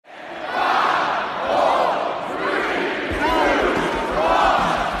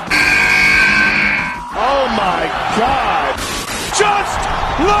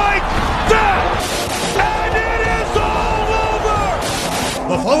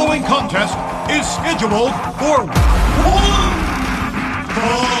following contest is scheduled for one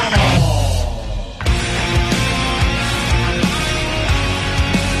fall.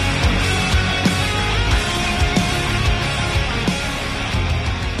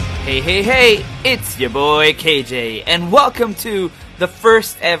 Hey, it's your boy KJ, and welcome to the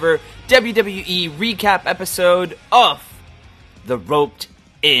first ever WWE recap episode of the Roped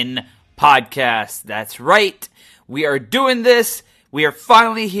In podcast. That's right, we are doing this. We are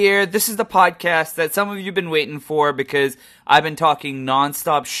finally here. This is the podcast that some of you have been waiting for because I've been talking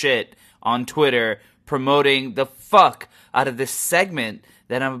nonstop shit on Twitter, promoting the fuck out of this segment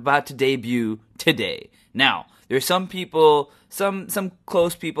that I'm about to debut today. Now, there's some people, some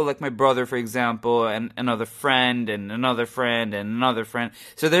close people like my brother, for example, and another friend, and another friend, and another friend.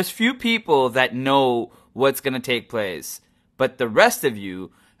 So there's few people that know what's going to take place. But the rest of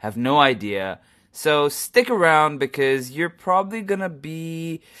you have no idea. So stick around because you're probably going to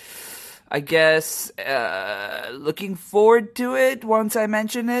be, I guess, looking forward to it once I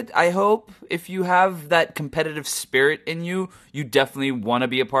mention it. I hope if you have that competitive spirit in you, you definitely want to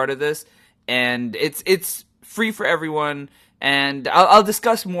be a part of this. And it's free for everyone. And I'll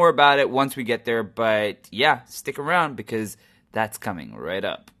discuss more about it once we get there. But yeah, stick around because that's coming right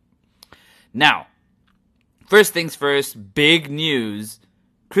up. Now, first things first, big news.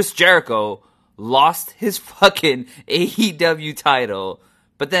 Chris Jericho lost his fucking AEW title.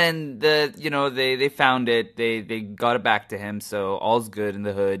 But then they found it. They got it back to him. So all's good in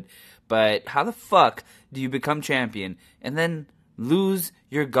the hood. But how the fuck do you become champion and then lose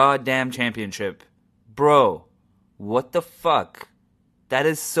your goddamn championship? Bro, what the fuck? That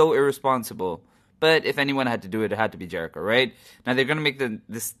is so irresponsible. But if anyone had to do it, it had to be Jericho, right? Now they're gonna make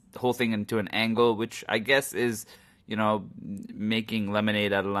this whole thing into an angle, which I guess is, making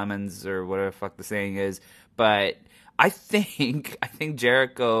lemonade out of lemons or whatever the fuck the saying is. But I think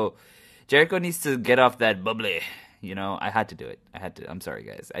Jericho needs to get off that bubbly. I had to do it. I'm sorry,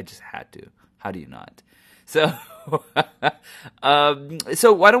 guys. I just had to. How do you not? So,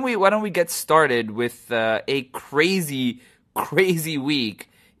 so why don't we get started with a crazy week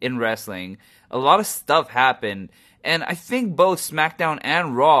in wrestling? A lot of stuff happened, and I think both SmackDown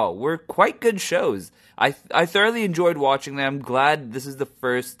and Raw were quite good shows. I thoroughly enjoyed watching them. I'm glad this is the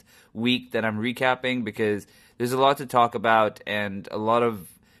first week that I'm recapping because there's a lot to talk about and a lot of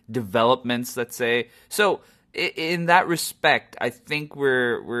developments, let's say. So, in that respect, I think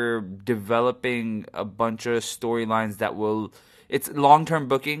we're developing a bunch of storylines that it's long-term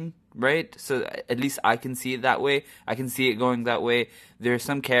booking, right? So at least I can see it that way. I can see it going that way. There are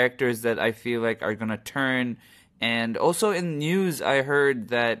some characters that I feel like are going to turn. And also in news, I heard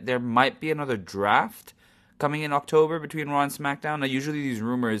that there might be another draft coming in October between Raw and SmackDown. Now, usually these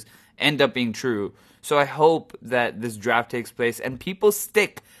rumors end up being true. So I hope that this draft takes place and people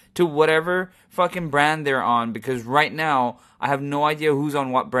stick to whatever fucking brand they're on, because right now I have no idea who's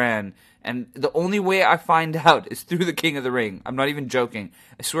on what brand, and the only way I find out is through the King of the Ring. I'm not even joking.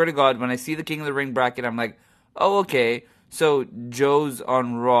 I swear to God, when I see the King of the Ring bracket, I'm like, oh, okay, so Joe's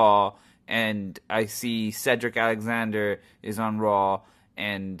on Raw, and I see Cedric Alexander is on Raw,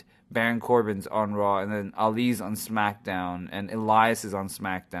 and Baron Corbin's on Raw, and then Ali's on SmackDown, and Elias is on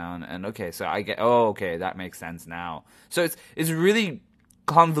SmackDown, and okay, so I get, oh, okay, that makes sense now. So it's really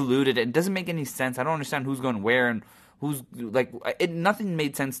convoluted. It doesn't make any sense. I don't understand who's going where and who's like nothing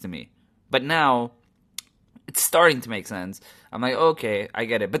made sense to me. But now it's starting to make sense. I'm like, okay, I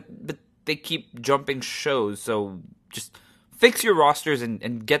get it. But they keep jumping shows, so just fix your rosters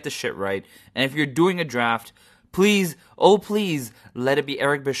and get the shit right. And if you're doing a draft, please, oh please, let it be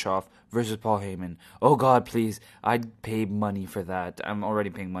Eric Bischoff versus Paul Heyman. Oh God, please. I'd pay money for that. I'm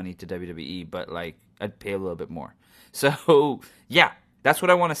already paying money to WWE, but like I'd pay a little bit more. So yeah. That's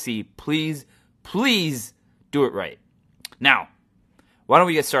what I want to see. Please do it right. Now, why don't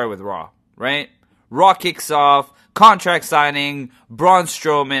we get started with Raw, right? Raw kicks off, contract signing, Braun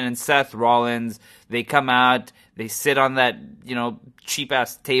Strowman and Seth Rollins. They come out, they sit on that,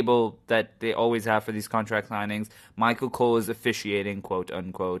 cheap-ass table that they always have for these contract signings. Michael Cole is officiating, quote,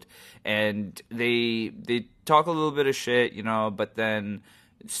 unquote. And they talk a little bit of shit, but then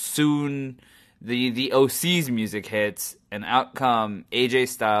soon the OC's music hits, and out come AJ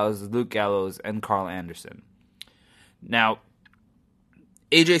Styles, Luke Gallows, and Carl Anderson. Now,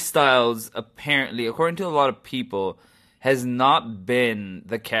 AJ Styles, apparently, according to a lot of people, has not been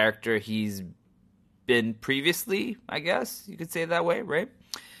the character he's been previously, I guess you could say it that way, right?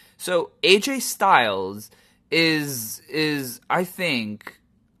 So AJ Styles is I think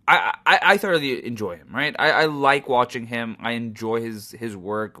I thoroughly enjoy him, right? I like watching him. I enjoy his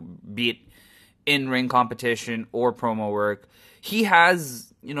work, be it in-ring competition or promo work. He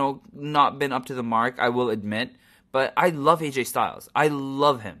has, not been up to the mark, I will admit, but I love AJ Styles. I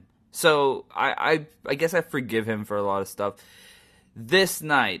love him. So I guess I forgive him for a lot of stuff. This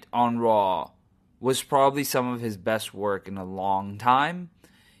night on Raw was probably some of his best work in a long time.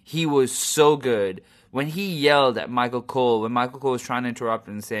 He was so good. When he yelled at Michael Cole, when Michael Cole was trying to interrupt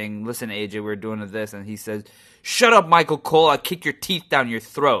and saying, listen, AJ, we're doing this, and he says, shut up, Michael Cole, I'll kick your teeth down your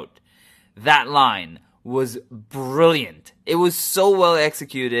throat. That line was brilliant. It was so well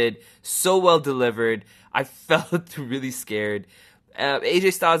executed, so well delivered. I felt really scared.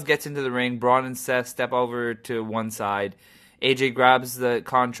 AJ Styles gets into the ring. Braun and Seth step over to one side. AJ grabs the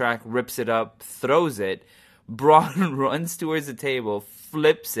contract, rips it up, throws it. Braun runs towards the table,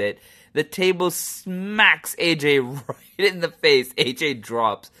 flips it. The table smacks AJ right in the face. AJ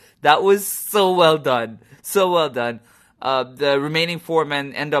drops. That was so well done. So well done. The remaining 4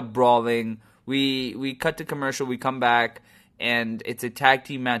 men end up brawling. We cut to commercial. We come back, and it's a tag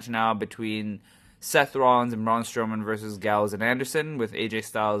team match now between Seth Rollins and Braun Strowman versus Gallows and Anderson with AJ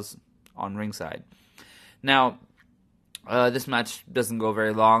Styles on ringside. Now, this match doesn't go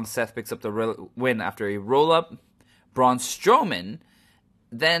very long. Seth picks up the win after a roll-up. Braun Strowman,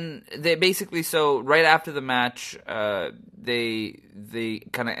 then they basically, so right after the match, they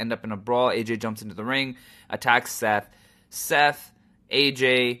kind of end up in a brawl. AJ jumps into the ring, attacks Seth. Seth,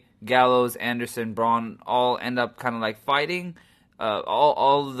 AJ, Gallows, Anderson, Braun all end up kind of like fighting.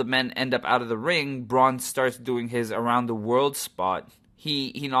 All of the men end up out of the ring. Braun starts doing his around the world spot.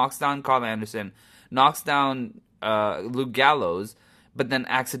 He knocks down Carl Anderson, knocks down Luke Gallows, but then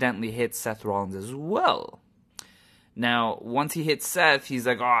accidentally hits Seth Rollins as well. Now, once he hits Seth, he's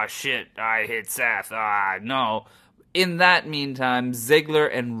like, oh shit, I hit Seth. No. In that meantime, Ziggler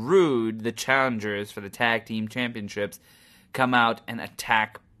and Rude, the challengers for the tag team championships, come out and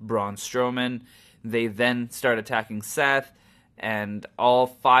attack Braun Strowman. They then start attacking Seth, and all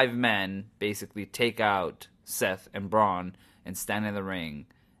 5 men basically take out Seth and Braun and stand in the ring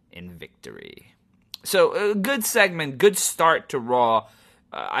in victory. So, a good segment, good start to Raw.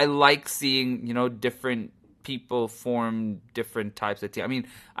 I like seeing, different people form different types of team. I mean,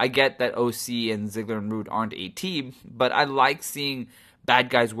 I get that OC and Ziggler and Rude aren't a team, but I like seeing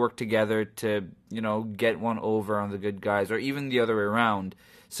bad guys work together to, get one over on the good guys, or even the other way around.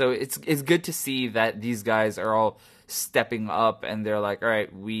 So it's good to see that these guys are all stepping up and they're like, all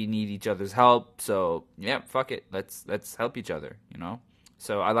right, we need each other's help. So yeah, fuck it, let's help each other.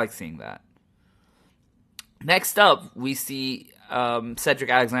 So I like seeing that. Next up, we see Cedric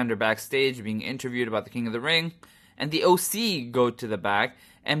Alexander backstage being interviewed about the King of the Ring, and the OC go to the back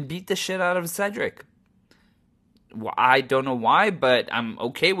and beat the shit out of Cedric. I don't know why, but I'm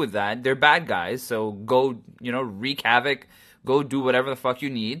okay with that. They're bad guys, so go, wreak havoc, go do whatever the fuck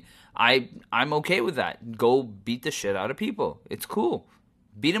you need. I'm okay with that. Go beat the shit out of people. It's cool.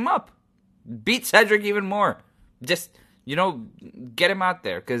 Beat him up. Beat Cedric even more. Just, get him out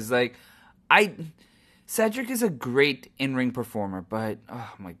there, because, Cedric is a great in-ring performer, but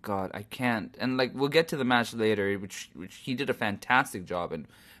oh my god, I can't. And we'll get to the match later, which he did a fantastic job in.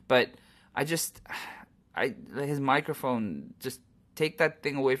 But his microphone, just take that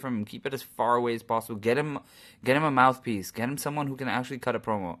thing away from him. Keep it as far away as possible. Get him a mouthpiece. Get him someone who can actually cut a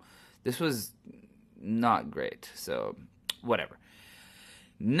promo. This was not great. So whatever.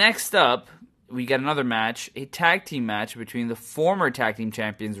 Next up, we get another match, a tag team match between the former tag team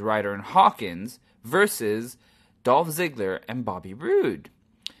champions Ryder and Hawkins versus Dolph Ziggler and Bobby Roode.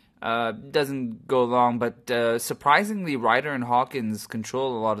 Doesn't go long, but surprisingly, Ryder and Hawkins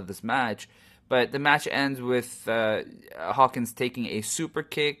control a lot of this match. But the match ends with Hawkins taking a super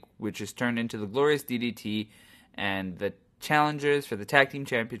kick, which is turned into the Glorious DDT, and the challengers for the tag team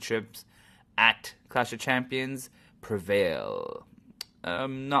championships at Clash of Champions prevail.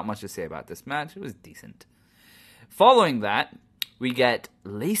 Not much to say about this match. It was decent. Following that, we get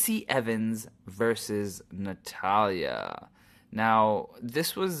Lacey Evans versus Natalya. Now,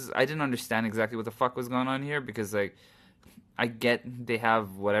 I didn't understand exactly what the fuck was going on here, because, I get they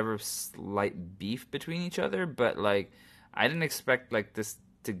have whatever slight beef between each other, but, I didn't expect, this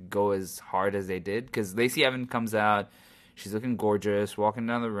to go as hard as they did, because Lacey Evans comes out, she's looking gorgeous, walking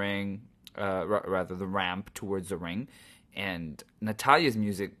down the ring, rather the ramp towards the ring, and Natalya's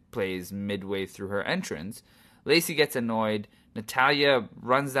music plays midway through her entrance. Lacey gets annoyed. Natalya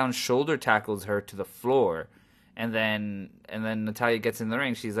runs down, shoulder tackles her to the floor, and then Natalya gets in the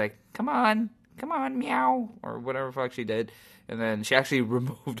ring. She's like, come on, meow, or whatever the fuck she did. And then she actually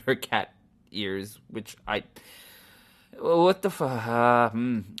removed her cat ears, which what the fuck?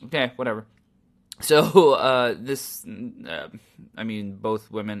 Okay, whatever. So I mean,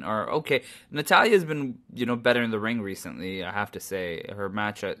 both women are okay. Natalia's been, better in the ring recently. I have to say, her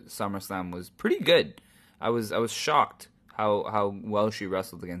match at SummerSlam was pretty good. I was shocked how well she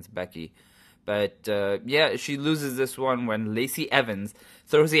wrestled against Becky. But yeah, she loses this one when Lacey Evans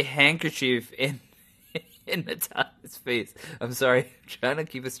throws a handkerchief in Natalia's face. I'm sorry, I'm trying to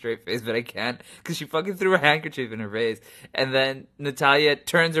keep a straight face, but I can't because she fucking threw a handkerchief in her face. And then Natalia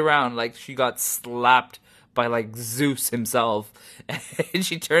turns around like she got slapped by like Zeus himself. And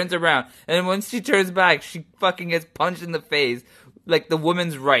she turns around. And once she turns back, she fucking gets punched in the face. Like the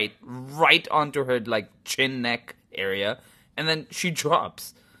woman's right onto her like chin neck area. And then she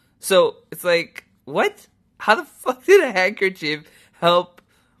drops. So it's like, what? How the fuck did a handkerchief help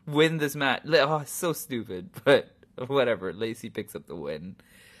win this match? Oh, so stupid, but whatever. Lacey picks up the win.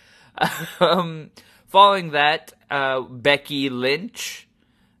 Following that, Becky Lynch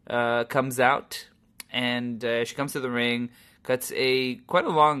comes out, and she comes to the ring, cuts quite a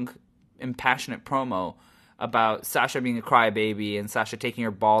long, impassionate promo about Sasha being a crybaby and Sasha taking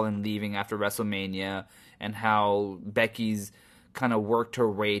her ball and leaving after WrestleMania, and how Becky's kind of worked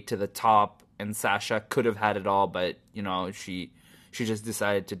her way to the top, and Sasha could have had it all, but she just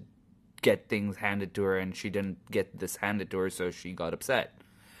decided to get things handed to her, and she didn't get this handed to her, so she got upset.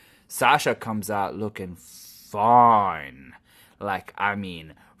 Sasha comes out looking fine. Like, I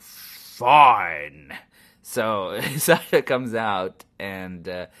mean, fine. So Sasha comes out,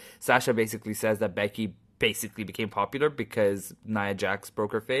 and Sasha basically says that Becky basically became popular because Nia Jax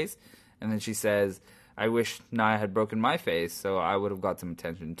broke her face, and then she says, I wish Nia had broken my face, so I would have got some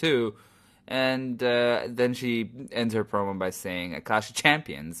attention too. And then she ends her promo by saying, at Clash of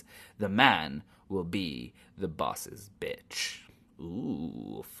Champions, the man will be the boss's bitch.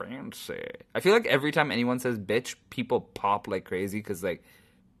 Ooh, fancy. I feel like every time anyone says bitch, people pop like crazy because, like,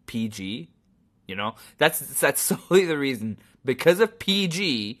 PG, That's solely the reason. Because of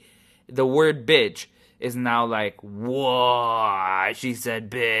PG, the word bitch is now like, whoa, she said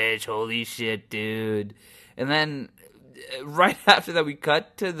bitch, holy shit, dude. And then right after that, we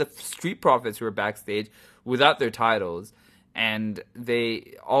cut to the Street Profits who are backstage without their titles, and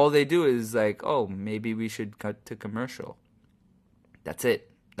all they do is like, oh, maybe we should cut to commercial. That's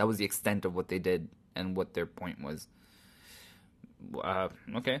it. That was the extent of what they did and what their point was.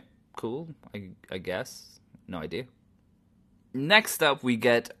 Okay, cool, I guess. No idea. Next up, we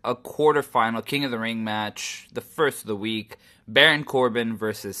get a quarterfinal King of the Ring match, the first of the week, Baron Corbin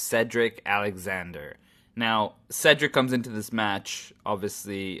versus Cedric Alexander. Now, Cedric comes into this match,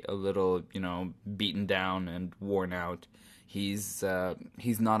 obviously a little, beaten down and worn out. He's not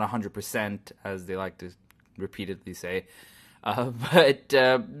 100%, as they like to repeatedly say. But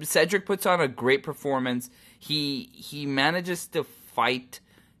Cedric puts on a great performance. He manages to fight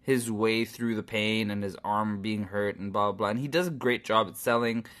his way through the pain and his arm being hurt and blah, blah, blah. And he does a great job at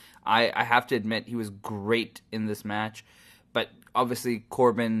selling. I have to admit, he was great in this match. But obviously,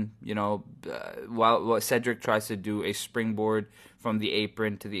 Corbin, while Cedric tries to do a springboard from the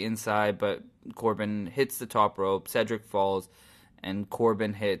apron to the inside, but Corbin hits the top rope, Cedric falls, and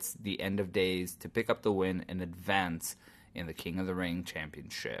Corbin hits the End of Days to pick up the win and advance in the King of the Ring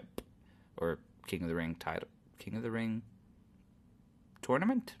Championship. Or King of the Ring title. King of the Ring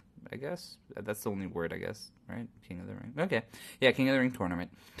tournament, I guess. That's the only word, I guess, right? King of the Ring. Okay. Yeah, King of the Ring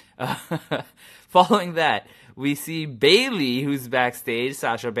tournament. Following that, we see Bayley, who's backstage,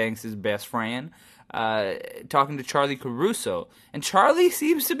 Sasha Banks' best friend, talking to Charlie Caruso. And Charlie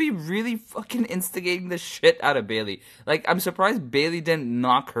seems to be really fucking instigating the shit out of Bayley. Like, I'm surprised Bayley didn't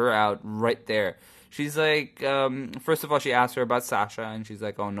knock her out right there. She's like, first of all, she asked her about Sasha, and she's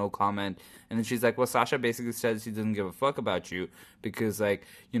like, oh, no comment. And then she's like, well, Sasha basically says she doesn't give a fuck about you because, like,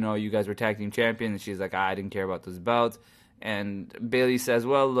 you guys were tag team champions. And she's like, I didn't care about those belts. And Bayley says,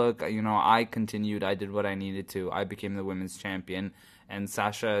 well, look, I continued. I did what I needed to. I became the women's champion. And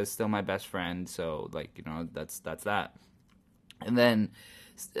Sasha is still my best friend. So, like, that's that. And then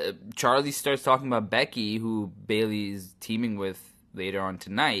Charlie starts talking about Becky, who Bayley is teaming with later on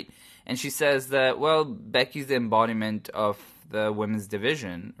tonight. And she says that, well, Becky's the embodiment of the women's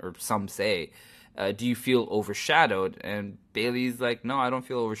division, or some say. Do you feel overshadowed? And Bayley's like, no, I don't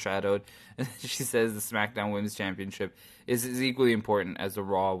feel overshadowed. And she says the SmackDown Women's Championship is equally important as the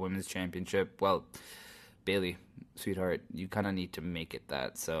Raw Women's Championship. Well, Bayley, sweetheart, you kind of need to make it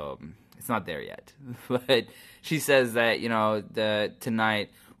that. So it's not there yet. But she says that,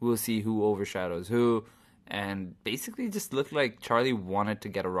 tonight we'll see who overshadows who. And basically just looked like Charlie wanted to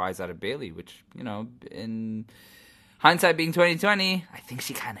get a rise out of Bayley, which, in hindsight being 2020, I think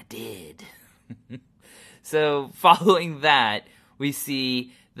she kind of did. So following that, We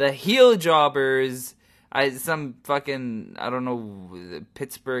see the heel jobbers, some fucking, I don't know,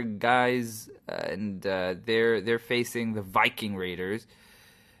 Pittsburgh guys, and they're facing the Viking Raiders,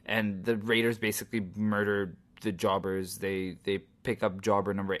 and the Raiders basically murdered the jobbers. They pick up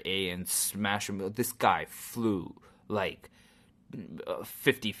jobber number A and smash him. This guy flew like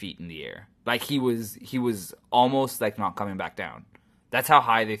 50 feet in the air. Like he was almost like not coming back down. That's how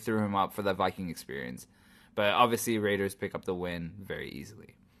high they threw him up for the Viking experience. But obviously Raiders pick up the win very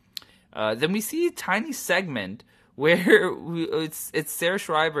easily. Then we see a tiny segment where it's Sarah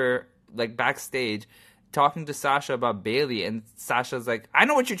Schreiber like backstage talking to Sasha about Bayley, and Sasha's like, "I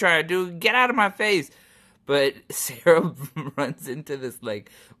know what you're trying to do. Get out of my face." But Sarah runs into this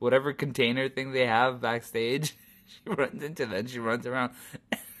like whatever container thing they have backstage. She runs into that. She runs around.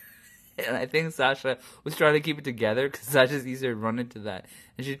 And I think Sasha was trying to keep it together because Sasha sees her run into that.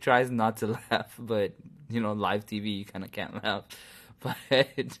 And she tries not to laugh. But, live TV, you kind of can't laugh. But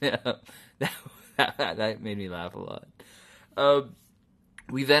that made me laugh a lot.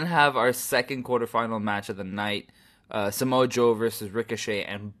 We then have our second quarterfinal match of the night. Samoa Joe versus Ricochet.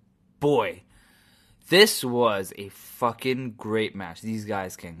 And boy, this was a fucking great match. These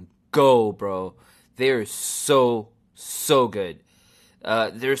guys can go, bro. They're so good.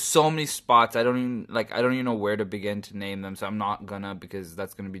 There's so many spots. I don't even know where to begin to name them, so I'm not gonna, because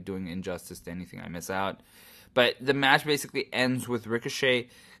that's gonna be doing injustice to anything I miss out. But the match basically ends with Ricochet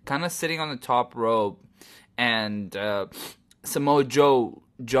kind of sitting on the top rope, and Samoa Joe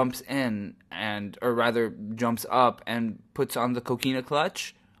jumps in, or rather jumps up and puts on the coquina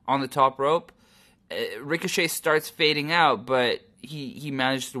clutch on the top rope. Ricochet starts fading out, but he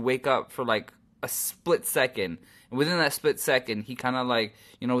managed to wake up for like a split second. And within that split second, he kind of like,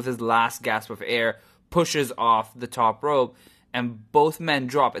 with his last gasp of air, pushes off the top rope, and both men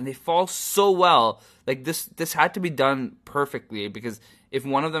drop, and they fall so well. Like this had to be done perfectly, because if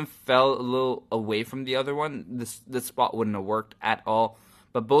one of them fell a little away from the other one, this spot wouldn't have worked at all.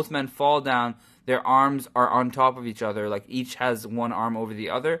 But both men fall down, their arms are on top of each other, like each has one arm over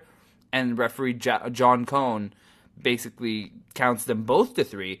the other, and referee John Cone basically counts them both to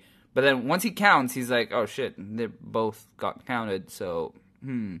 3. But then once he counts, he's like, "Oh shit, they both got counted." So,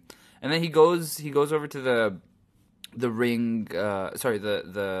 And then he goes over to the ring.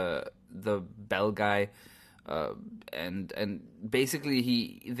 The bell guy, and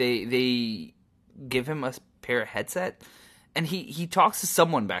basically they give him a pair of headset, and he talks to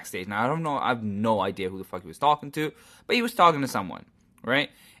someone backstage. Now I don't know, I have no idea who the fuck he was talking to, but he was talking to someone, right?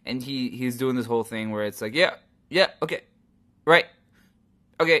 And he's doing this whole thing where it's like, yeah, okay, right.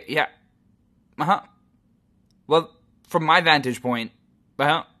 Okay, yeah. Uh-huh. Well, from my vantage point,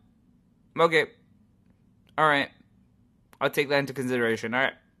 uh-huh. Okay. All right. I'll take that into consideration. All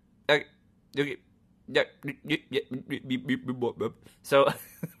right. Okay. Yeah. So,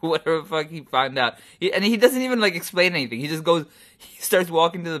 whatever the fuck he found out. And he doesn't even, explain anything. He just goes, he starts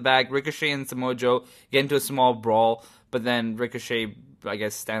walking to the back. Ricochet and Samoa Joe get into a small brawl, but then Ricochet, I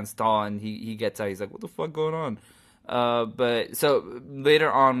guess, stands tall, and he gets out. He's like, what the fuck going on? But so later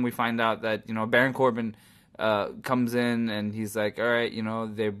on, we find out that Baron Corbin comes in, and he's like, "All right,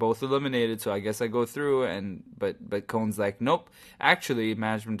 they're both eliminated, so I guess I go through." But Cone's like, "Nope. Actually,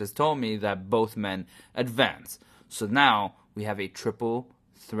 management has told me that both men advance. So now we have a triple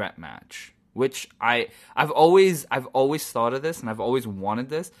threat match." Which I've always thought of this, and I've always wanted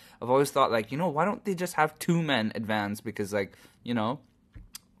this. I've always thought, why don't they just have 2 men advance, because they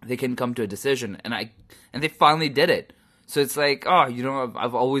can come to a decision, and they finally did it. So it's like,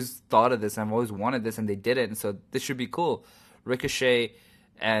 I've always thought of this, I've always wanted this, and they did it, and so this should be cool. Ricochet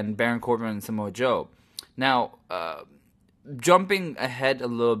and Baron Corbin and Samoa Joe. Now, jumping ahead a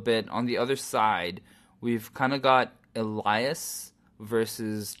little bit, on the other side, we've kind of got Elias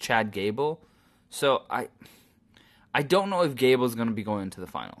versus Chad Gable. So I don't know if Gable's going to be going into the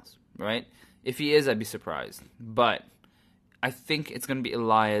finals, right? If he is, I'd be surprised. But I think it's going to be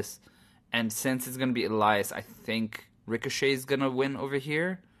Elias, and since it's going to be Elias, I think Ricochet's going to win over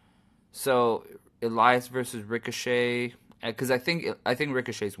here. So Elias versus Ricochet, because I think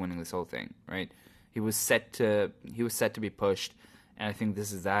Ricochet's winning this whole thing, right? He was set to be pushed, and I think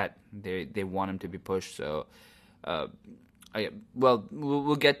this is that. They want him to be pushed. So,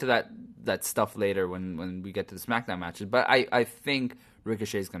 we'll get to that stuff later when we get to the SmackDown matches. But I think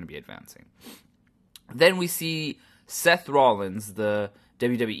Ricochet's going to be advancing. Then we see Seth Rollins, the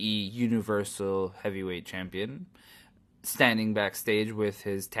WWE Universal Heavyweight Champion, standing backstage with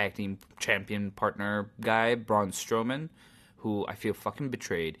his tag team champion partner guy, Braun Strowman, who I feel fucking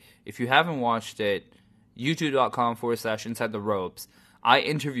betrayed. If you haven't watched it, youtube.com/Inside the Ropes, I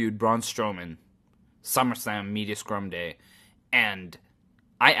interviewed Braun Strowman, SummerSlam Media Scrum Day, And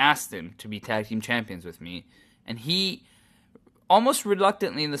I asked him to be tag team champions with me, and he almost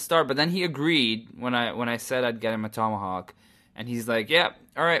reluctantly in the start, but then he agreed when I said I'd get him a tomahawk, and he's like, "Yeah,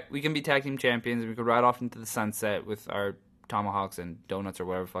 all right, we can be tag team champions. We could ride off into the sunset with our tomahawks and donuts or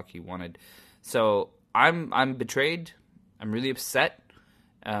whatever the fuck he wanted." So I'm betrayed. I'm really upset.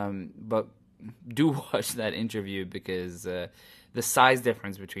 But do watch that interview because the size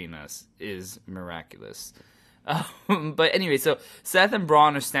difference between us is miraculous. But anyway, so Seth and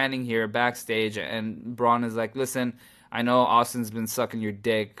Braun are standing here backstage, and Braun is like, "Listen, I know Austin's been sucking your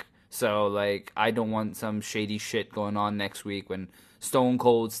dick, so like I don't want some shady shit going on next week when Stone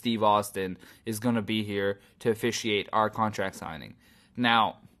Cold Steve Austin is gonna be here to officiate our contract signing."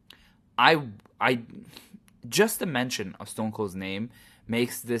 Now, I just the mention of Stone Cold's name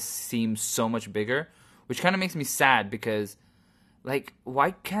makes this seem so much bigger, which kind of makes me sad because, like,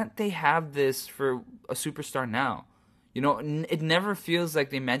 why can't they have this for a superstar now? You know, it never feels like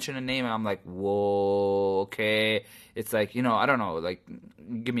they mention a name and I'm like, whoa, okay. It's like, you know, I don't know, like,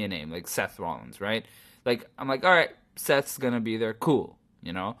 give me a name, like Seth Rollins, right? Like, I'm like, all right, Seth's gonna be there, cool,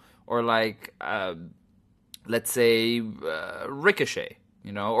 you know? Or like, let's say Ricochet,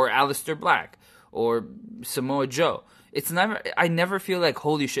 you know, or Aleister Black, or Samoa Joe. I never feel like,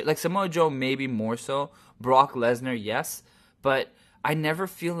 holy shit, like Samoa Joe maybe more so, Brock Lesnar, yes, but I never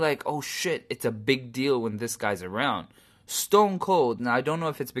feel like, oh shit, it's a big deal when this guy's around. Stone Cold, now I don't know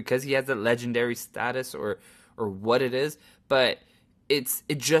if it's because he has a legendary status or what it is, but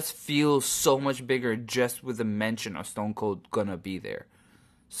it just feels so much bigger just with the mention of Stone Cold gonna be there.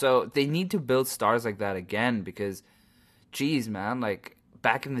 So they need to build stars like that again because, geez, man, like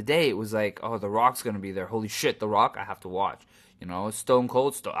back in the day it was like, oh, The Rock's gonna be there. Holy shit, The Rock, I have to watch. You know, Stone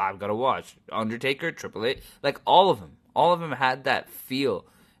Cold, I've got to watch. Undertaker, Triple H, like all of them had that feel.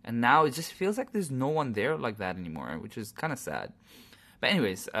 And now it just feels like there's no one there like that anymore, which is kind of sad. But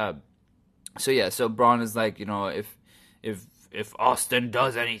anyways, so Braun is like, you know, if Austin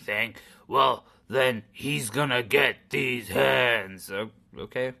does anything, well, then he's gonna get these hands.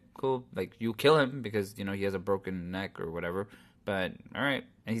 Okay, cool. Like, you kill him because, you know, he has a broken neck or whatever. But, alright.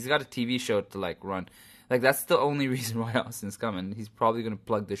 And he's got a TV show to, like, run. Like, that's the only reason why Austin's coming. He's probably gonna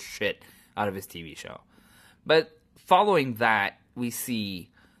plug the shit out of his TV show. But following that, we see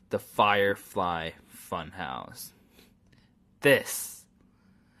the Firefly Funhouse. This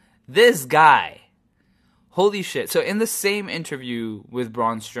guy, holy shit. So in the same interview with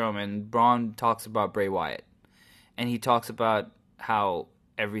Braun Strowman, Braun talks about Bray Wyatt. And he talks about how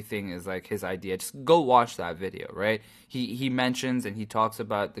everything is like his idea. Just go watch that video, right? He mentions and he talks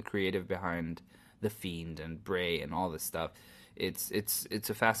about the creative behind The Fiend and Bray and all this stuff. It's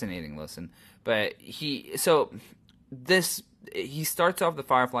a fascinating listen. But he starts off the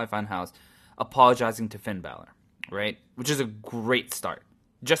Firefly Funhouse apologizing to Finn Balor, right? Which is a great start.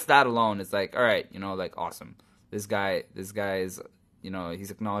 Just that alone is like, all right, you know, like, awesome. This guy is, you know, he's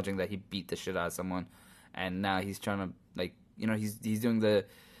acknowledging that he beat the shit out of someone, and now he's trying to, like, you know, he's doing the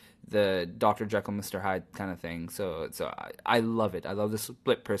Dr. Jekyll, Mr. Hyde kind of thing. So I love it. I love the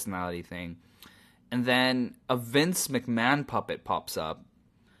split personality thing. And then a Vince McMahon puppet pops up,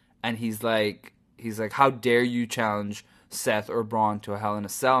 and he's like, how dare you challenge Seth or Braun to a Hell in a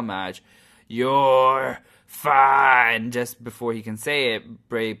Cell match? You're fine. Just before he can say it,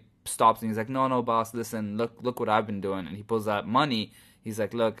 Bray stops and he's like, no, boss, listen, look what I've been doing. And he pulls out money. He's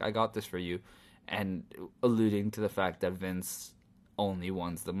like, look, I got this for you. And alluding to the fact that Vince only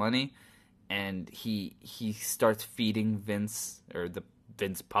wants the money. And he starts feeding Vince, or the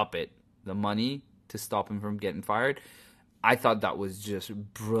Vince puppet, the money to stop him from getting fired. I thought that was just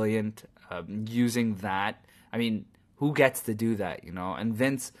brilliant. Using that, I mean, who gets to do that, you know? And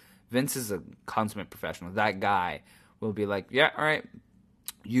Vince is a consummate professional. That guy will be like, yeah, all right,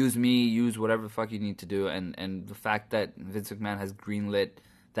 use me, use whatever the fuck you need to do. And the fact that Vince McMahon has greenlit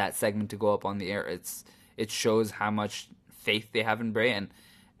that segment to go up on the air, it shows how much faith they have in Bray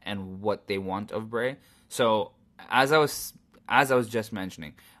and what they want of Bray. So as I was just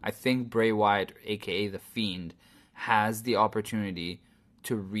mentioning, I think Bray Wyatt, aka The Fiend, has the opportunity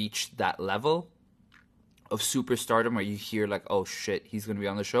to reach that level of superstardom where you hear like, oh shit, he's going to be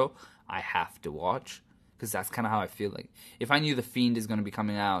on the show, I have to watch. Because that's kind of how I feel like. If I knew The Fiend is going to be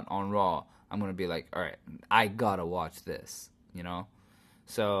coming out on Raw, I'm going to be like, all right, I got to watch this, you know?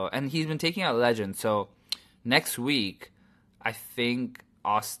 So, and he's been taking out legends. So next week, I think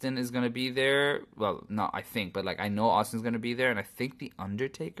Austin is going to be there. Well, not I think, but like I know Austin's going to be there. And I think The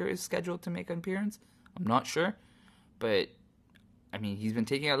Undertaker is scheduled to make an appearance. I'm not sure. But, I mean, he's been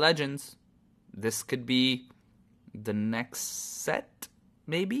taking out legends. This could be the next set,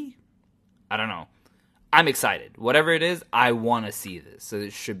 maybe? I don't know. I'm excited. Whatever it is, I want to see this. So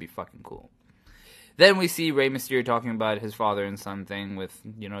it should be fucking cool. Then we see Rey Mysterio talking about his father and son thing with,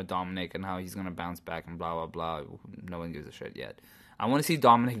 Dominic and how he's going to bounce back and blah, blah, blah. No one gives a shit yet. I want to see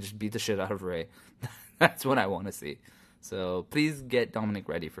Dominic just beat the shit out of Rey. That's what I want to see. So please get Dominic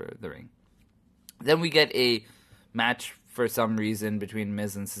ready for the ring. Then we get a match for some reason between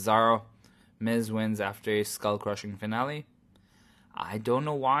Miz and Cesaro. Miz wins after a skull-crushing finale. I don't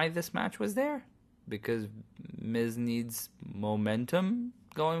know why this match was there. Because Miz needs momentum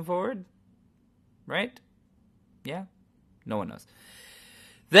going forward. Right? Yeah? No one knows.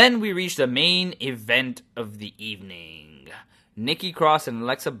 Then we reach the main event of the evening. Nikki Cross and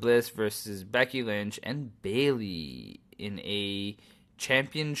Alexa Bliss versus Becky Lynch and Bayley in a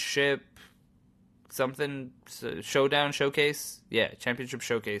championship showdown showcase. Yeah, championship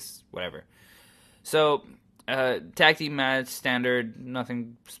showcase, whatever. So, tag team match, standard,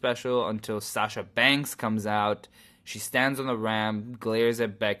 nothing special until Sasha Banks comes out. She stands on the ramp, glares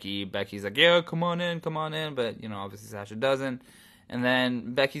at Becky. Becky's like, yeah, come on in. But, obviously Sasha doesn't. And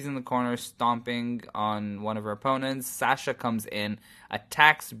then Becky's in the corner stomping on one of her opponents. Sasha comes in,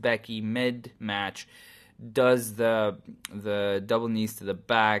 attacks Becky mid-match, does the double knees to the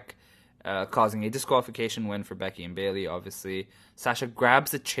back, causing a disqualification win for Becky and Bayley, obviously. Sasha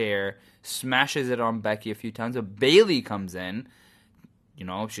grabs a chair, smashes it on Becky a few times, but Bayley comes in.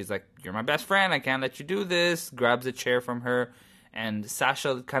 She's like, you're my best friend, I can't let you do this. Grabs a chair from her, and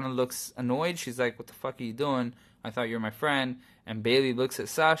Sasha kind of looks annoyed. She's like, what the fuck are you doing? I thought you were my friend. And Bayley looks at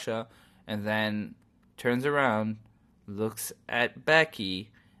Sasha, and then turns around, looks at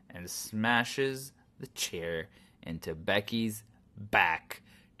Becky, and smashes the chair into Becky's back,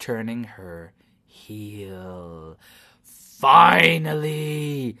 turning her heel.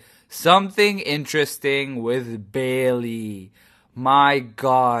 Finally! Something interesting with Bayley. My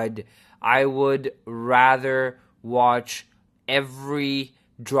God, I would rather watch every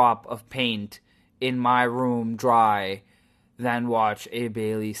drop of paint in my room dry than watch a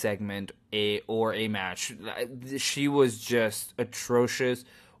Bayley segment or a match. She was just atrocious.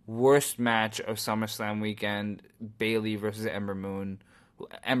 Worst match of SummerSlam weekend, Bayley versus Ember Moon.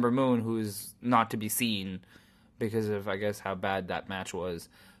 Ember Moon, who is not to be seen because of, I guess, how bad that match was.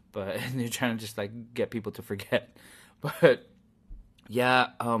 But they're trying to just get people to forget. But yeah,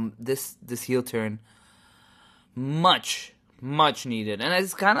 this heel turn, much needed, and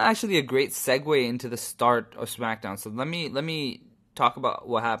it's kind of actually a great segue into the start of SmackDown. So let me talk about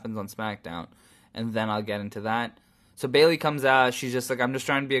what happens on SmackDown, and then I'll get into that. So Bayley comes out. She's just like, I'm just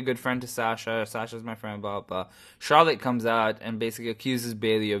trying to be a good friend to Sasha. Sasha's my friend, blah, blah. Charlotte comes out and basically accuses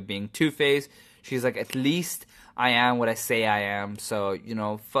Bayley of being two-faced. She's like, at least I am what I say I am. So,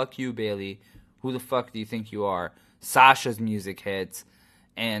 fuck you, Bayley. Who the fuck do you think you are? Sasha's music hits.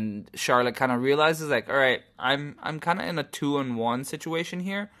 And Charlotte kind of realizes, all right, I'm kind of in a 2-on-1 situation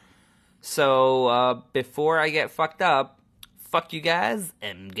here. So, before I get fucked up, fuck you guys,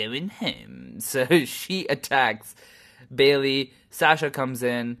 I'm going home. So she attacks Bayley. Sasha comes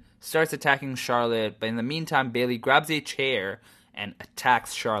in, starts attacking Charlotte, but in the meantime, Bayley grabs a chair and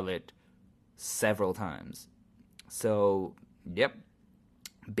attacks Charlotte several times. So, yep,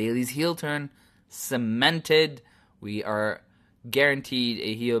 Bayley's heel turn cemented. We are guaranteed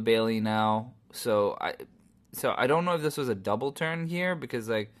a heel Bayley now. So I don't know if this was a double turn here because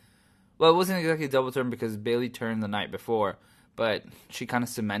it wasn't exactly a double turn because Bayley turned the night before, but she kind of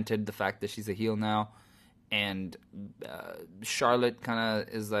cemented the fact that she's a heel now. And Charlotte kind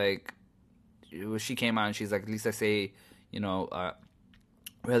of is like, she came out and she's like, at least I say,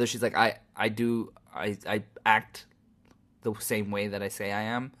 rather she's like, I act the same way that I say I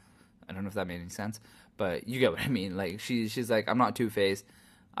am. I don't know if that made any sense, but you get what I mean. She's like, I'm not two-faced.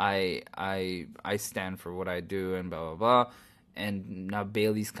 I stand for what I do and blah, blah, blah. And now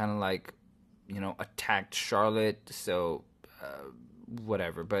Bayley's kind of attacked Charlotte. So,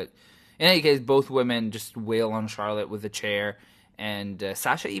 whatever. But in any case, both women just wail on Charlotte with a chair. And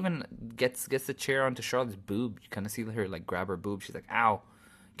Sasha even gets the chair onto Charlotte's boob. You kind of see her grab her boob. She's like, ow,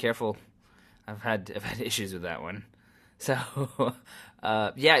 careful. I've had issues with that one. So,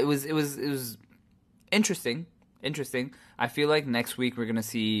 yeah, it was interesting. I feel like next week we're gonna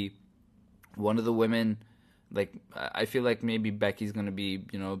see one of the women. I feel like maybe Becky's gonna be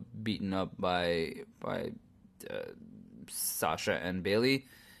beaten up by Sasha and Bayley,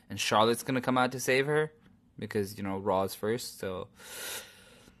 and Charlotte's gonna come out to save her because Raw's first. So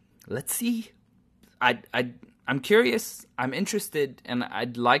let's see. I'm curious. I'm interested, and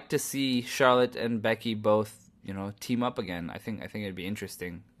I'd like to see Charlotte and Becky both team up again. I think it'd be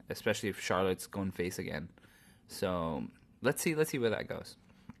interesting, especially if Charlotte's going face again. So let's see where that goes.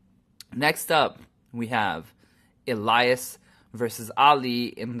 Next up, we have Elias versus Ali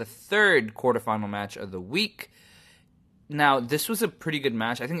in the third quarterfinal match of the week. Now, this was a pretty good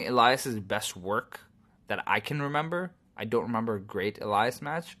match. I think Elias' best work that I can remember. I don't remember a great Elias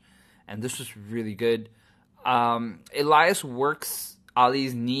match, and this was really good. Elias works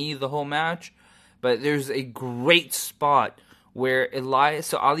Ali's knee the whole match, but there's a great spot where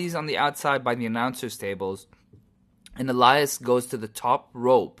so Ali's on the outside by the announcer's tables, and Elias goes to the top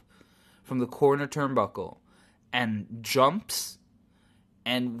rope from the corner turnbuckle and jumps.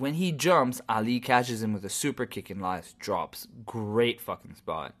 And when he jumps, Ali catches him with a super kick and Elias drops. Great fucking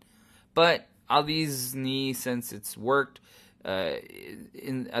spot. But Ali's knee, since it's worked, towards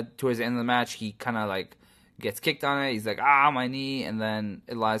the end of the match, he kind of like gets kicked on it. He's like, my knee. And then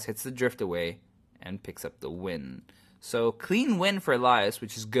Elias hits the drift away and picks up the win. So clean win for Elias,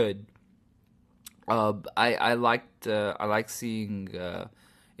 which is good. I like seeing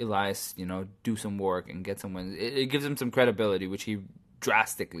Elias, do some work and get some wins. It gives him some credibility, which he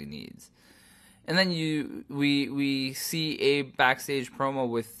drastically needs. And then we see a backstage promo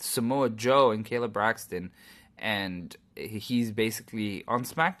with Samoa Joe and Caleb Braxton, and he's basically on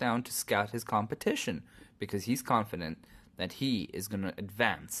SmackDown to scout his competition because he's confident that he is going to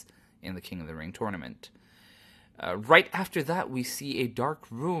advance in the King of the Ring tournament. Right after that, we see a dark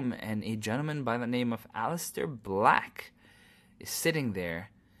room, and a gentleman by the name of Aleister Black is sitting there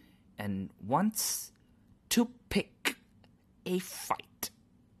and wants to pick a fight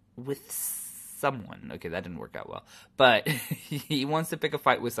with someone. Okay, that didn't work out well. But he wants to pick a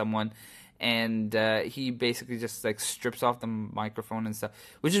fight with someone, and he basically just like strips off the microphone and stuff,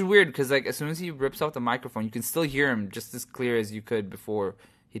 which is weird because like as soon as he rips off the microphone, you can still hear him just as clear as you could before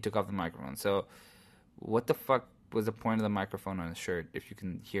he took off the microphone. So what the fuck was the point of the microphone on his shirt if you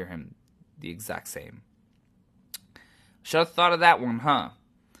can hear him the exact same? Should have thought of that one, huh?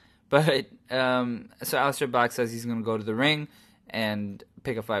 But so Aleister Black says he's going to go to the ring and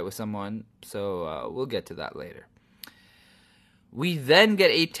pick a fight with someone. So we'll get to that later. We then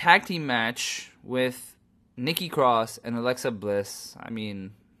get a tag team match with Nikki Cross and Alexa Bliss. I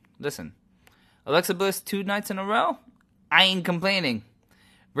mean, listen, Alexa Bliss 2 nights in a row? I ain't complaining.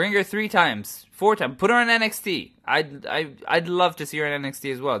 Bring her 3 times, 4 times. Put her on NXT. I'd love to see her on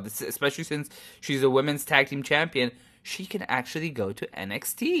NXT as well, especially since she's a women's tag team champion. She can actually go to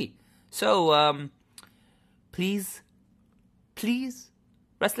NXT. So, please,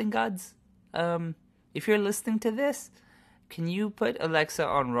 wrestling gods, if you're listening to this, can you put Alexa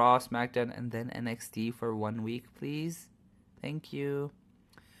on Raw, SmackDown, and then NXT for 1 week, please? Thank you.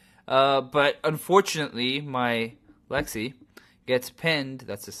 But unfortunately, my Lexi gets pinned.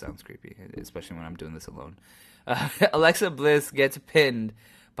 That just sounds creepy, especially when I'm doing this alone. Alexa Bliss gets pinned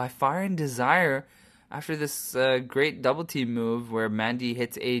by Fire and Desire after this great double team move where Mandy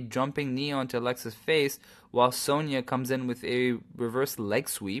hits a jumping knee onto Alexa's face while Sonya comes in with a reverse leg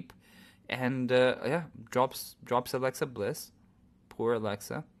sweep and drops Alexa Bliss. Poor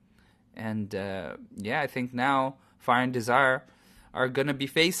Alexa. And I think now Fire and Desire are going to be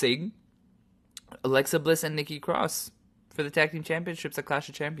facing Alexa Bliss and Nikki Cross for the tag team championships at Clash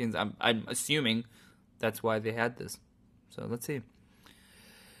of Champions. I'm assuming that's why they had this. So let's see.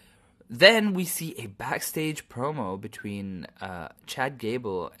 Then we see a backstage promo between Chad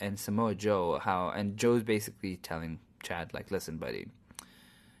Gable and Samoa Joe. And Joe's basically telling Chad, like, listen, buddy,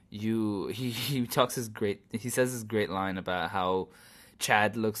 he talks he says this great line about how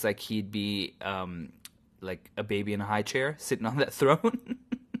Chad looks like he'd be like a baby in a high chair sitting on that throne.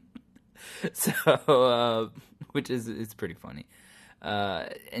 So, which is it's pretty funny.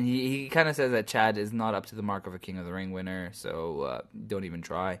 And he kind of says that Chad is not up to the mark of a King of the Ring winner, so don't even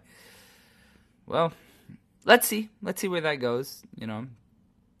try. Well, let's see where that goes,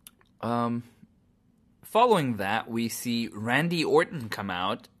 Following that, we see Randy Orton come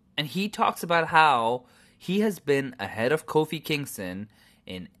out, and he talks about how he has been ahead of Kofi Kingston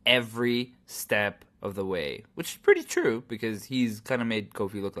in every step of the way, which is pretty true because he's kind of made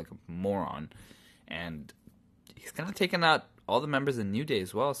Kofi look like a moron, and he's kind of taken out all the members of New Day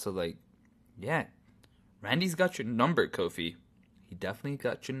as well. So, like, yeah, Randy's got your number, Kofi. He definitely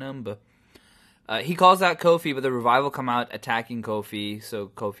got your number. He calls out Kofi, but the Revival come out attacking Kofi, so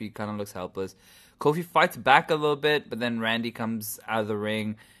Kofi kind of looks helpless. Kofi fights back a little bit, but then Randy comes out of the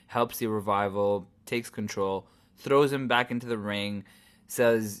ring, helps the Revival, takes control, throws him back into the ring,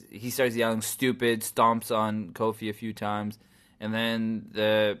 says he starts yelling stupid, stomps on Kofi a few times, and then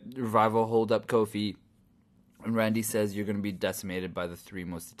the Revival hold up Kofi, and Randy says you're going to be decimated by the 3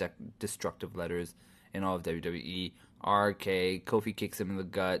 most destructive letters in all of WWE. RK. Kofi kicks him in the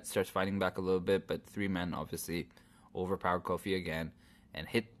gut, starts fighting back a little bit, but 3 men obviously overpower Kofi again, and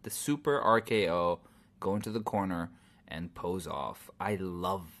hit the super RKO, go into the corner, and pose off. I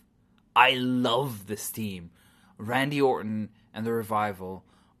love this team. Randy Orton and the Revival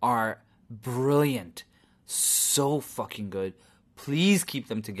are brilliant. So fucking good. Please keep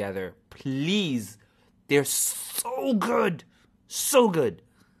them together. Please. They're so good. So good.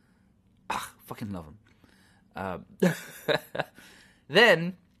 Fucking love them.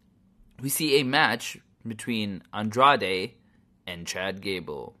 Then we see a match between Andrade and Chad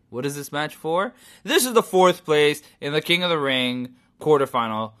Gable. What is this match for? This is the 4th place in the King of the Ring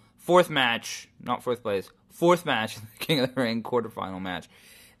quarterfinal. 4th match, not 4th place. 4th match in the King of the Ring quarterfinal match.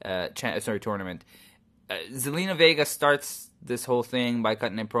 Tournament. Zelina Vega starts this whole thing by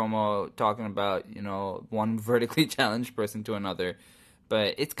cutting a promo talking about, one vertically challenged person to another.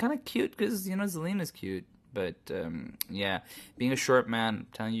 But it's kind of cute because, Zelina's cute. But, being a short man, I'm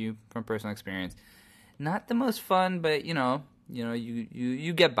telling you from personal experience, not the most fun, but, you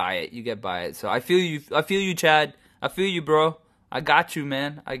get by it. You get by it. So I feel you, Chad. I feel you, bro. I got you,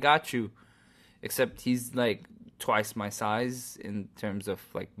 man. I got you. Except he's, like, twice my size in terms of,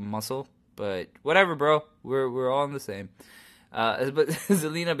 like, muscle. But whatever, bro. We're all the same. But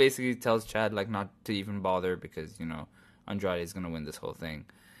Zelina basically tells Chad, like, not to even bother because, Andrade is going to win this whole thing.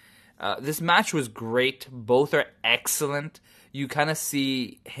 This match was great. Both are excellent. You kind of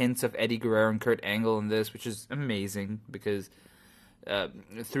see hints of Eddie Guerrero and Kurt Angle in this, which is amazing because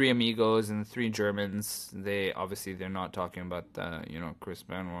 3 amigos and 3 Germans. They're not talking about Chris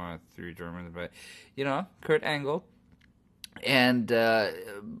Benoit, 3 Germans, but Kurt Angle. And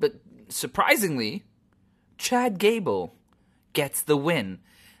but surprisingly, Chad Gable gets the win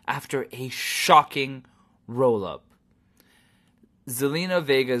after a shocking roll-up. Zelina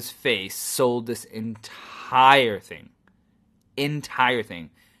Vega's face sold this entire thing.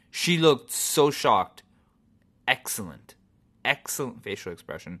 She looked so shocked. Excellent facial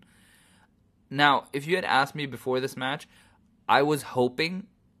expression. Now, if you had asked me before this match, I was hoping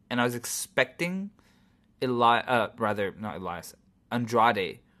and I was expecting Andrade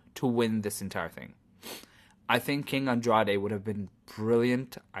to win this entire thing. I think King Andrade would have been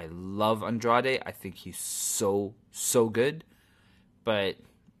brilliant. I love Andrade. I think he's so good. But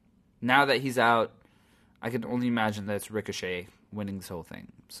now that he's out, I can only imagine that it's Ricochet winning this whole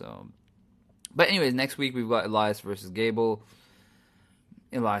thing. So, but anyways, next week we've got Elias versus Gable.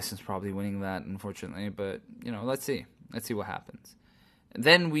 Elias is probably winning that, unfortunately. But, let's see. Let's see what happens. And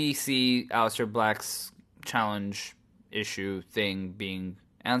then we see Aleister Black's challenge issue thing being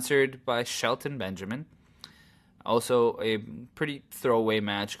answered by Shelton Benjamin. Also, a pretty throwaway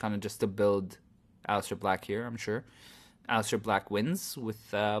match, kind of just to build Aleister Black here, I'm sure. Aleister Black wins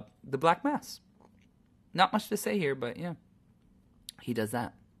with the Black Mass. Not much to say here, but yeah, he does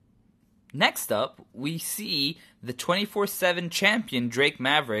that. Next up, we see the 24/7 champion, Drake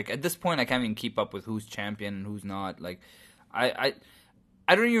Maverick. At this point, I can't even keep up with who's champion and who's not. Like, I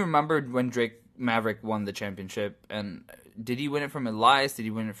don't even remember when Drake Maverick won the championship. And did he win it from Elias? Did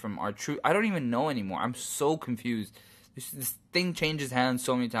he win it from R-Truth? I don't even know anymore. I'm so confused. This thing changes hands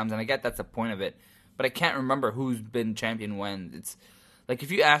so many times, and I get that's the point of it. But I can't remember who's been champion when. It's like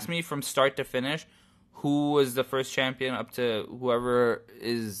if you ask me from start to finish, who was the first champion up to whoever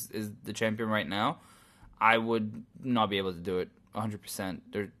is the champion right now, I would not be able to do it 100%.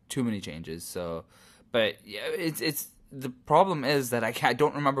 There are too many changes. So, but yeah, it's the problem is that I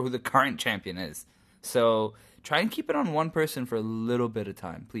don't remember who the current champion is. So try and keep it on one person for a little bit of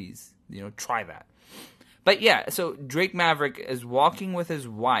time, please. Try that. But yeah, so Drake Maverick is walking with his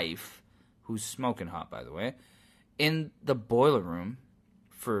wife, who's smoking hot, by the way, in the boiler room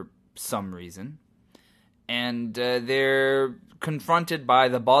for some reason. And they're confronted by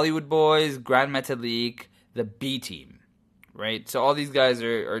the Bollywood Boys, Grand Metalik, the B Team, right? So all these guys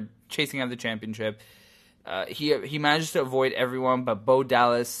are chasing after the championship. He manages to avoid everyone, but Bo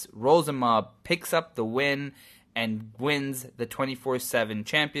Dallas rolls him up, picks up the win, and wins the 24/7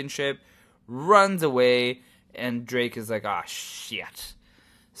 championship, runs away, and Drake is like, shit.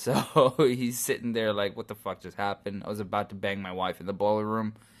 So he's sitting there like, what the fuck just happened? I was about to bang my wife in the boiler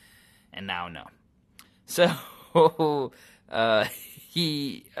room, and now no. So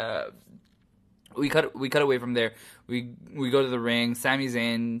we cut away from there. We go to the ring. Sami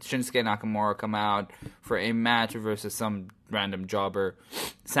Zayn, Shinsuke Nakamura come out for a match versus some random jobber.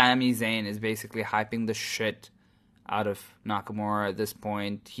 Sami Zayn is basically hyping the shit out of Nakamura at this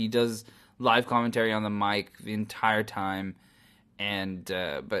point. He does live commentary on the mic the entire time, and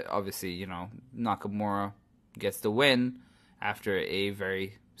but obviously, Nakamura gets the win after a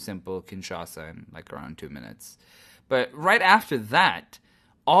very simple Kinshasa in like around 2 minutes. But right after that,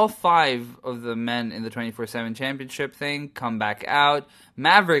 all 5 of the men in the 24/7 championship thing come back out.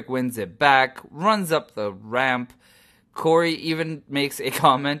 Maverick wins it back, runs up the ramp. Corey even makes a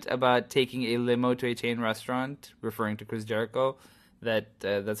comment about taking a limo to a chain restaurant, referring to Chris Jericho,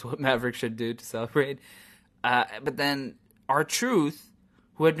 that's what Maverick should do to celebrate. But then R-Truth,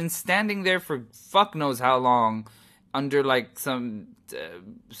 who had been standing there for fuck knows how long, under like some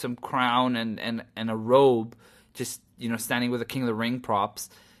crown and a robe, just standing with the King of the Ring props.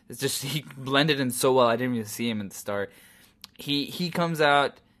 It's just he blended in so well. I didn't even see him at the start. He comes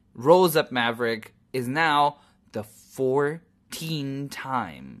out, rolls up Maverick, is now the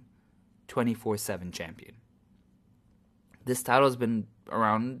 14-time 24/7 champion. This title has been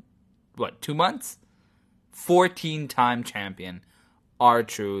around 2 months? 14-time champion.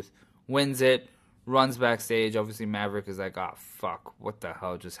 R-Truth wins it, runs backstage. Obviously, Maverick is like, oh, fuck, what the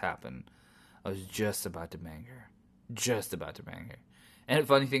hell just happened? I was just about to bang her. And the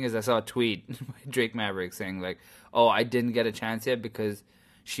funny thing is, I saw a tweet by Drake Maverick saying, like, oh, I didn't get a chance yet because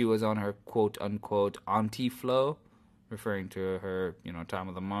she was on her quote-unquote auntie flow, referring to her, time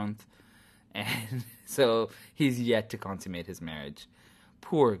of the month. And so he's yet to consummate his marriage.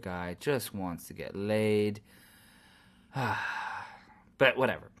 Poor guy, just wants to get laid. But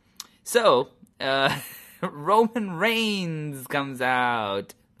whatever. So, Roman Reigns comes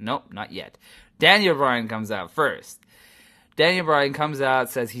out. Nope, not yet. Daniel Bryan comes out first. Daniel Bryan comes out,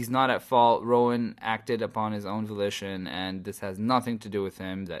 says he's not at fault. Rowan acted upon his own volition, and this has nothing to do with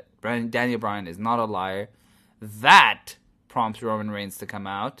him. That Daniel Bryan is not a liar. That prompts Roman Reigns to come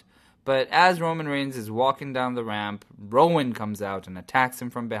out. But as Roman Reigns is walking down the ramp, Rowan comes out and attacks him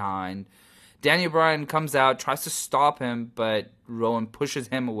from behind. Daniel Bryan comes out, tries to stop him, but Rowan pushes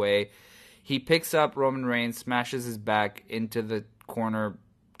him away. He picks up Roman Reigns, smashes his back into the corner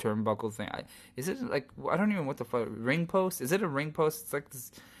turnbuckle thing. Is it like, I don't even know what the fuck, ring post? Is it a ring post? It's like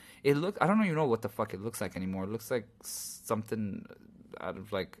this, I don't even know what the fuck it looks like anymore. It looks like something out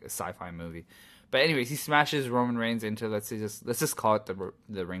of like a sci-fi movie. But anyways, he smashes Roman Reigns into, let's just call it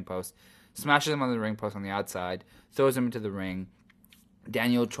the ring post. Smashes him on the ring post on the outside, throws him into the ring.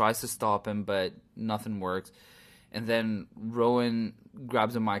 Daniel tries to stop him, but nothing works. And then Rowan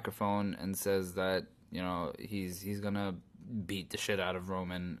grabs a microphone and says that, he's gonna beat the shit out of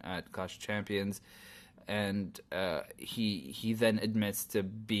Roman at Clash of Champions. And he then admits to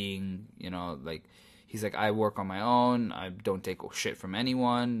being, he's like, I work on my own. I don't take shit from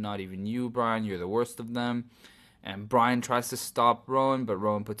anyone, not even you, Brian. You're the worst of them. And Brian tries to stop Rowan, but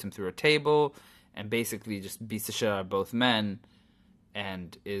Rowan puts him through a table and basically just beats the shit out of both men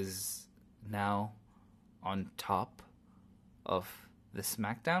and is now on top of the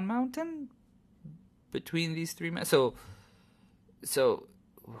SmackDown mountain between these 3 men. So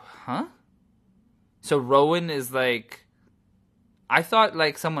Rowan is like, I thought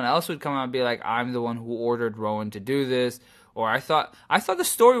like someone else would come out and be like, I'm the one who ordered Rowan to do this. Or I thought the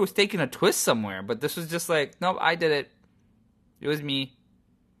story was taking a twist somewhere, but this was just like, nope, I did it. It was me.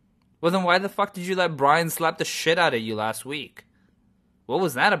 Well, then why the fuck did you let Brian slap the shit out of you last week? What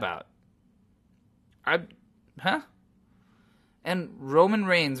was that about? And Roman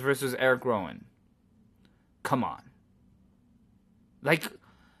Reigns versus Eric Rowan. Come on. Like,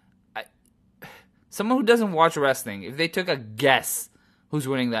 someone who doesn't watch wrestling, if they took a guess who's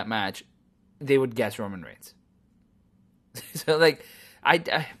winning that match, they would guess Roman Reigns. So, like,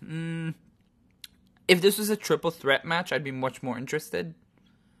 if this was a triple threat match, I'd be much more interested.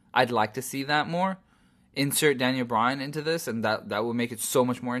 I'd like to see that more. Insert Daniel Bryan into this, and that will make it so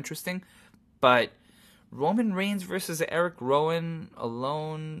much more interesting. But Roman Reigns versus Eric Rowan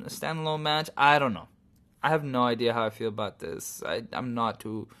alone, a standalone match, I don't know. I have no idea how I feel about this. I'm not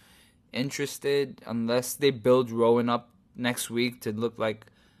too interested unless they build Rowan up next week to look like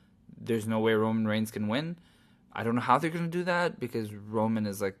there's no way Roman Reigns can win. I don't know how they're going to do that because Roman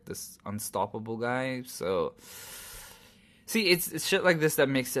is like this unstoppable guy. So, see, it's shit like this that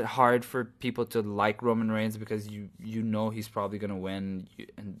makes it hard for people to like Roman Reigns because you know he's probably going to win.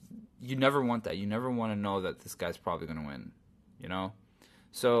 And you never want that. You never want to know that this guy's probably going to win,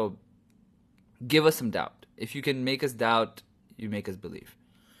 So, give us some doubt. If you can make us doubt, you make us believe.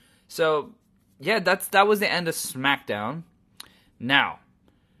 So, yeah, that was the end of SmackDown. Now,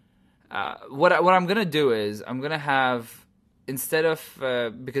 what I'm going to do is I'm going to have, instead of,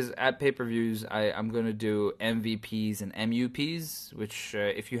 because at pay-per-views, I'm going to do MVPs and MUPs, which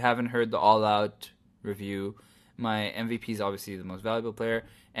if you haven't heard the All Out review, my MVP is obviously the most valuable player.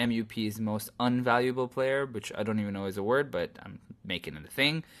 MUP is the most unvaluable player, which I don't even know is a word, but I'm making it a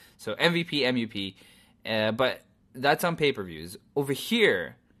thing. So MVP, MUP, but that's on pay-per-views. Over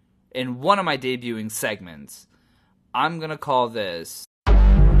here, in one of my debuting segments, I'm going to call this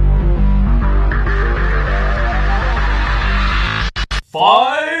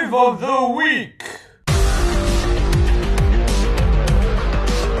 5 of the Week.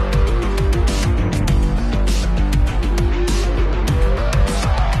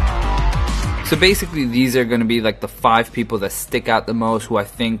 So basically, these are going to be like the 5 people that stick out the most, who I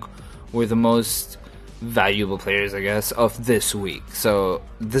think were the most valuable players, I guess, of this week. So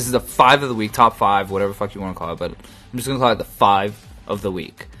this is the 5 of the week, top 5, whatever the fuck you want to call it, but I'm just going to call it the 5 of the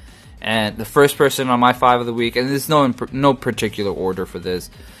week. And the first person on my 5 of the week, and there's no particular order for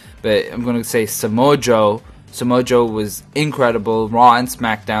this, but I'm going to say Samoa Joe. Samoa Joe was incredible, Raw and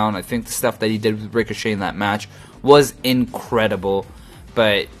SmackDown. I think the stuff that he did with Ricochet in that match was incredible.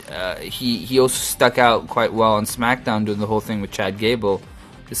 But he also stuck out quite well on SmackDown doing the whole thing with Chad Gable.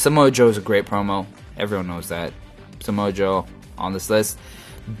 Samoa Joe is a great promo. Everyone knows that. Samoa Joe on this list.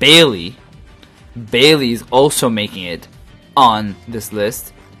 Bayley. Bayley's also making it on this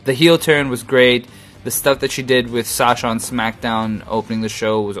list. The heel turn was great. The stuff that she did with Sasha on SmackDown opening the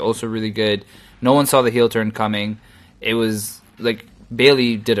show was also really good. No one saw the heel turn coming. It was like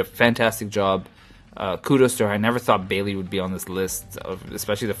Bayley did a fantastic job. Kudos to her. I never thought Bayley would be on this list,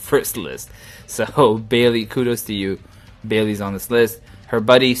 especially the first list. So Bayley, kudos to you. Bayley's on this list. Her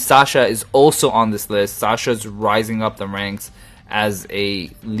buddy Sasha is also on this list. Sasha's rising up the ranks as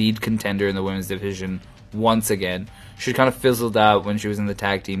a lead contender in the women's division once again. She kind of fizzled out when she was in the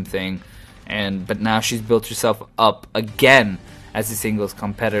tag team thing, but now she's built herself up again as a singles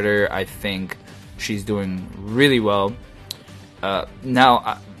competitor. I think she's doing really well.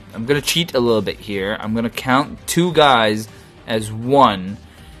 Now, I'm going to cheat a little bit here. I'm going to count 2 guys as one,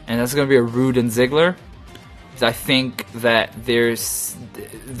 and that's going to be a Rude and Ziggler. I think that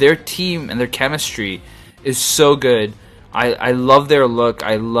their team and their chemistry is so good. I love their look.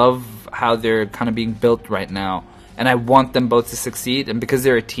 I love how they're kind of being built right now, and I want them both to succeed. And because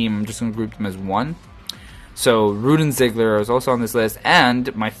they're a team, I'm just going to group them as one. So Rude and Ziggler is also on this list,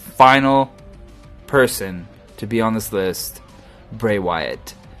 and my final person to be on this list, Bray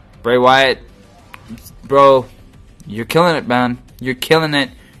Wyatt. Bray Wyatt, bro, you're killing it, man. You're killing it.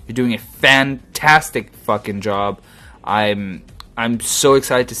 You're doing a fantastic fucking job. I'm so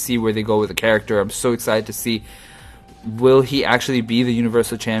excited to see where they go with the character. I'm so excited to see, will he actually be the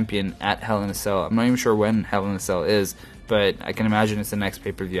Universal Champion at Hell in a Cell? I'm not even sure when Hell in a Cell is, but I can imagine it's the next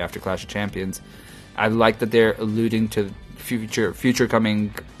pay-per-view after Clash of Champions. I like that they're alluding to future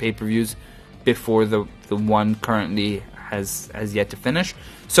coming pay-per-views before the one currently has yet to finish.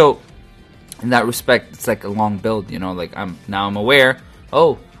 So in that respect, it's like a long build, you know, like I'm aware,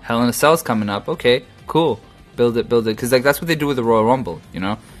 oh, Hell in a Cell's coming up. Okay, cool. Build it, because like that's what they do with the Royal Rumble, you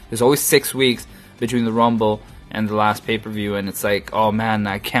know? There's always 6 weeks between the Rumble and the last pay-per-view, and it's like, oh man,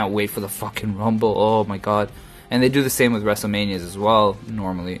 I can't wait for the fucking Rumble. Oh my god. And they do the same with WrestleManias as well,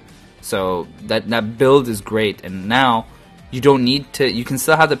 normally. So that build is great, and now you don't need to, you can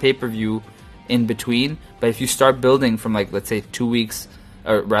still have the pay-per-view in between, but if you start building from like, let's say 2 weeks,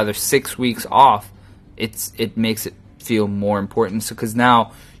 or rather 6 weeks off, it makes it feel more important. So because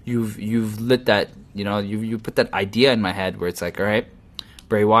now you've lit that, you know, you put that idea in my head where it's like, all right,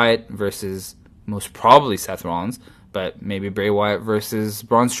 Bray Wyatt versus most probably Seth Rollins, but maybe Bray Wyatt versus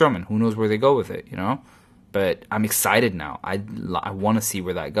Braun Strowman. Who knows where they go with it, you know? But I'm excited now. I want to see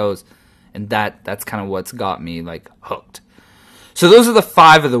where that goes, and that's kind of what's got me like hooked. So those are the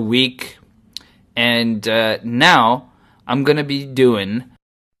 5 of the week, and now I'm gonna be doing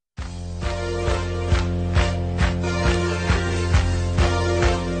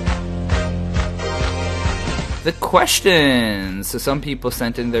the questions. So some people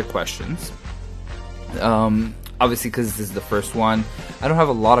sent in their questions. Obviously, because this is the first one, I don't have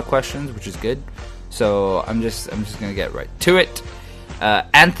a lot of questions, which is good. So I'm just gonna get right to it.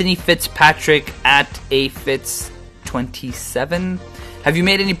 Anthony Fitzpatrick at afitz27. Have you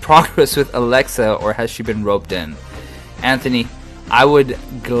made any progress with Alexa, or has she been roped in? Anthony, I would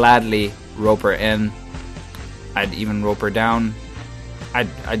gladly rope her in. I'd even rope her down. I'd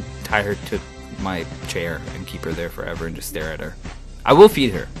tie her to my chair and keep her there forever and just stare at her. I will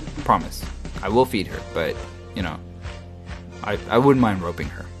feed her, promise. I will feed her, but you know, I wouldn't mind roping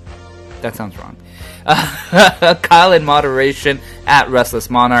her. That sounds wrong. Kyle in moderation at Restless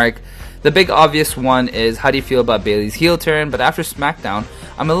Monarch. The big obvious one is, how do you feel about Bayley's heel turn? But after SmackDown,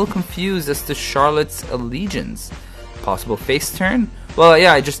 I'm a little confused as to Charlotte's allegiance. Possible face turn? Well,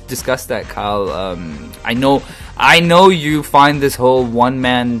 yeah, I just discussed that, Kyle. I know you find this whole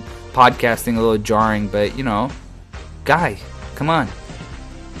one-man podcasting a little jarring, but you know, guy, come on,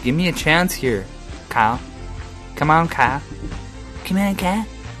 give me a chance here, Kyle. Come on, Kyle. Come on, Kyle.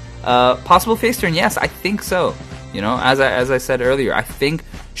 Possible face turn? Yes, I think so. You know, as I said earlier, I think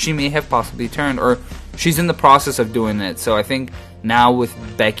she may have possibly turned, or she's in the process of doing it. So I think Now with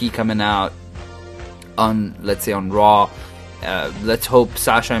Becky coming out on, let's say, on Raw, let's hope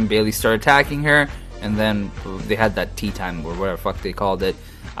Sasha and Bayley start attacking her, and then they had that tea time or whatever the fuck they called it.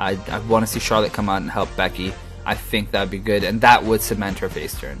 I want to see Charlotte come out and help Becky. I think that'd be good, and that would cement her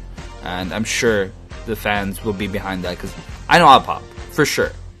face turn. And I'm sure the fans will be behind that, because I know I'll pop. For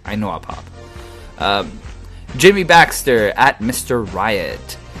sure. I know I'll pop. Jimmy Baxter at Mr.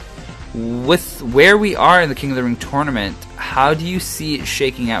 Riot. With where we are in the King of the Ring tournament, how do you see it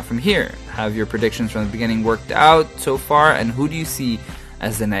shaking out from here? Have your predictions from the beginning worked out so far? And who do you see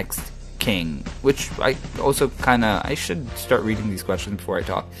as the next king? Which I also I should start reading these questions before I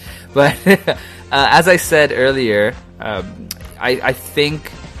talk. But as I said earlier, I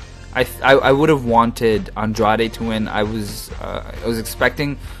think I would have wanted Andrade to win. I was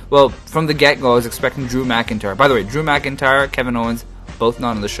expecting, well, from the get-go, I was expecting Drew McIntyre. By the way, Drew McIntyre, Kevin Owens, both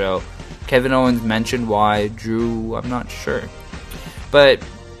not on the show. Kevin Owens mentioned why. Drew, I'm not sure. But,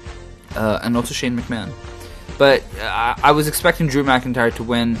 and also Shane McMahon. But I was expecting Drew McIntyre to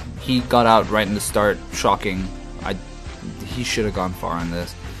win. He got out right in the start. Shocking. He should have gone far on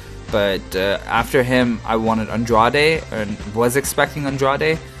this. But after him, I wanted Andrade, and was expecting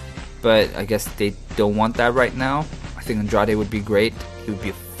Andrade. But I guess they don't want that right now. I think Andrade would be great. He would be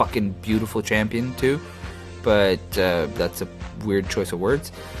a fucking beautiful champion too. But that's a weird choice of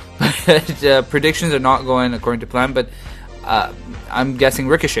words. But predictions are not going according to plan. But I'm guessing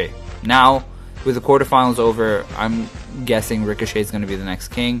Ricochet. Now, with the quarterfinals over, I'm guessing Ricochet is going to be the next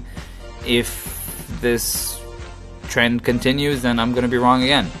king. If this trend continues, then I'm going to be wrong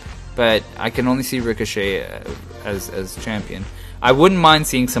again. But I can only see Ricochet as champion. I wouldn't mind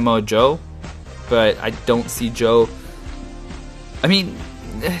seeing Samoa Joe, but I don't see Joe. I mean,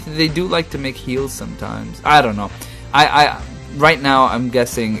 they do like to make heels sometimes. I don't know. I right now I'm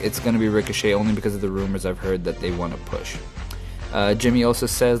guessing it's going to be Ricochet only because of the rumors I've heard that they want to push. Jimmy also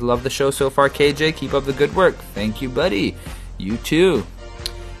says, love the show so far, KJ. Keep up the good work. Thank you, buddy. You too.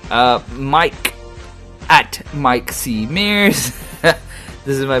 Mike at Mike C. Mears.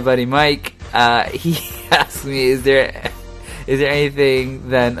 This is my buddy Mike. He asked me, is there anything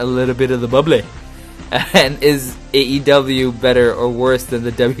than a little bit of the bubbly? And is AEW better or worse than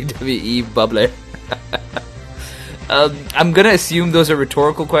the WWE bubbly? I'm going to assume those are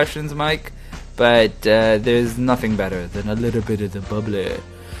rhetorical questions, Mike. But there's nothing better than a little bit of the bubbly.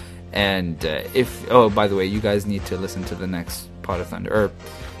 And by the way, you guys need to listen to the next Pot of Thunder. Or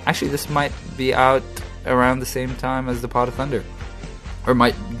actually, this might be out around the same time as the Pot of Thunder, or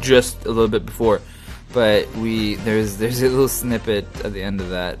might just a little bit before. But there's a little snippet at the end of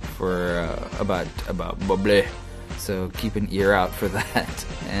that for about bubbly. So keep an ear out for that.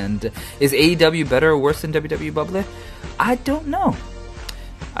 And is AEW better or worse than WWE bubbly? I don't know.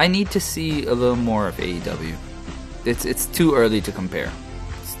 I need to see a little more of AEW. It's too early to compare.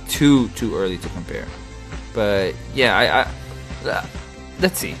 It's too early to compare. But yeah,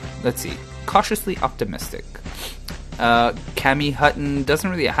 let's see. Cautiously optimistic. Cammy Hutton doesn't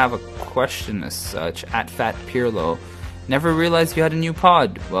really have a question as such. At Fat Pirlo, never realized you had a new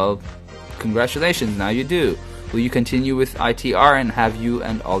pod. Well, congratulations, now you do. Will you continue with ITR and have you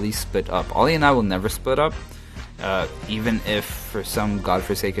and Ollie split up? Ollie and I will never split up. Even if for some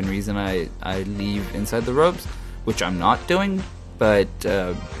godforsaken reason I leave Inside the Ropes, which I'm not doing, but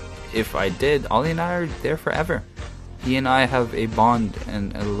if I did, Ollie and I are there forever. He and I have a bond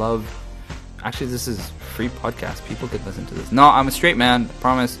and a love. Actually, this is free podcast. People could listen to this. No, I'm a straight man, I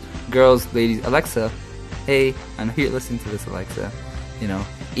promise. Girls, ladies, Alexa, hey, I know you're listening to this, Alexa. You know,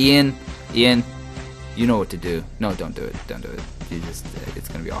 Ian, you know what to do. No, don't do it. You just, it's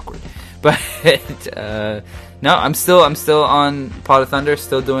gonna be awkward. But no, I'm still on Pot of Thunder,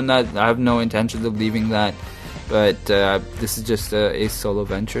 still doing that. I have no intentions of leaving that. But this is just a solo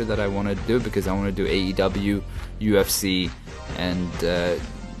venture that I want to do because I want to do AEW, UFC, and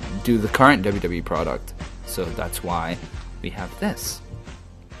do the current WWE product. So that's why we have this.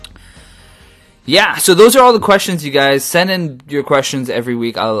 Yeah, so those are all the questions, you guys. Send in your questions every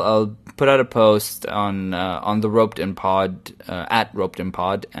week. I'll put out a post on the Roped In Pod, at Roped In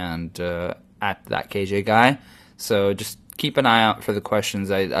Pod, and at that KJ guy. So just keep an eye out for the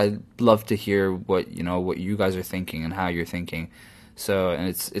questions. I'd love to hear what you guys are thinking and how you're thinking. So, and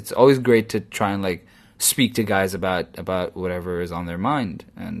it's always great to try and like speak to guys about whatever is on their mind.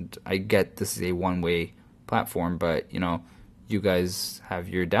 And I get this is a one-way platform, but you guys have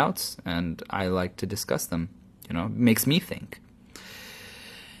your doubts, and I like to discuss them. It makes me think.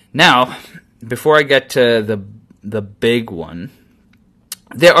 Now, before I get to the big one,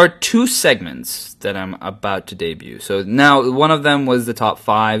 there are two segments that I'm about to debut. So now, one of them was the top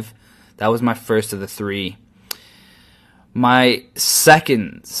 5. That was my first of the 3. My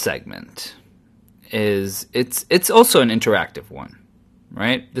second segment is it's also an interactive one,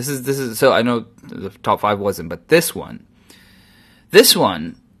 right? This is so I know the top 5 wasn't, but this one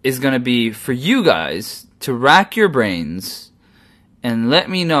is going to be for you guys to rack your brains and let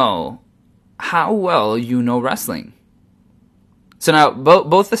me know how well you know wrestling. So now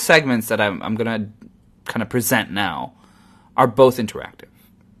both the segments that I'm going to kind of present now are both interactive,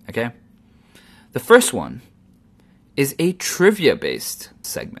 okay? The first one is a trivia-based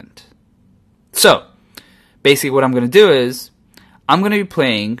segment. So, basically what I'm going to do is, I'm going to be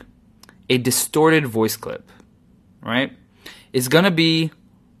playing a distorted voice clip, right? It's going to be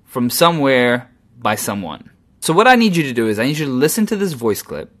from somewhere by someone. So what I need you to do is, I need you to listen to this voice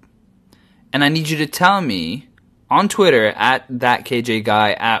clip, and I need you to tell me on Twitter, at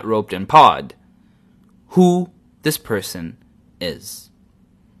ThatKJGuy, at RopedInPod, who this person is.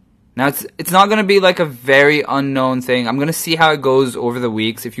 Now, it's not going to be like a very unknown thing. I'm going to see how it goes over the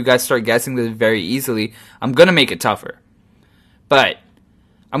weeks. If you guys start guessing this very easily, I'm going to make it tougher. But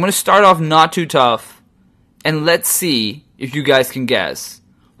I'm going to start off not too tough, and let's see if you guys can guess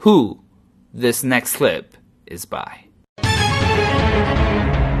who this next clip is by.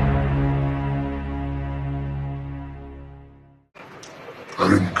 I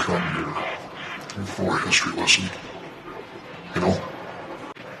didn't come here for a history lesson, you know?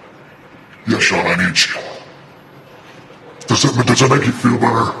 Yeah, Sean, I need you. Does it make you feel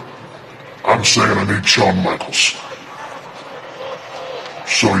better? I'm saying I need Shawn Michaels.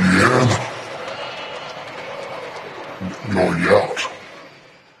 So you in? No, you out.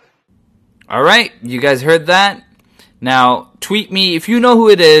 Alright, you guys heard that? Now, tweet me, if you know who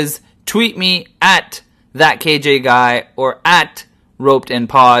it is, tweet me at ThatKJGuy or at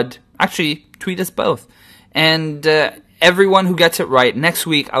RopedInPod. Actually, tweet us both. And everyone who gets it right, next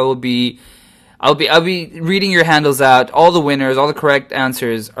week I'll be reading your handles out. All the winners, all the correct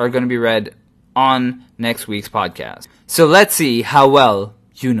answers are going to be read on next week's podcast. So let's see how well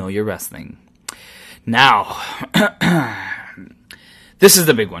you know your wrestling. Now, this is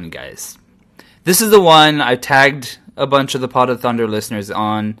the big one, guys. This is the one I tagged a bunch of the Pod of Thunder listeners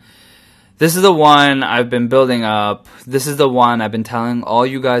on. This is the one I've been building up. This is the one I've been telling all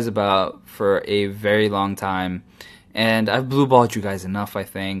you guys about for a very long time. And I've blue-balled you guys enough, I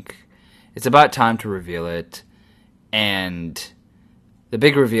think. It's about time to reveal it. And the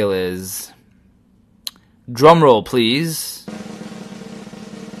big reveal is... drum roll, please.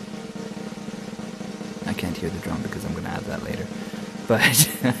 I can't hear the drum because I'm going to add that later. But...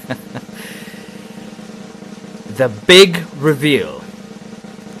 the big reveal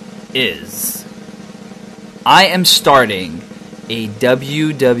is... I am starting a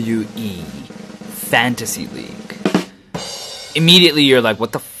WWE Fantasy League. Immediately you're like,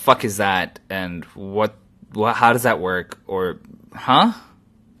 what the fuck is that? And what how does that work? Or, huh?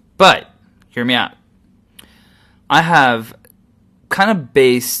 But, hear me out. I have kind of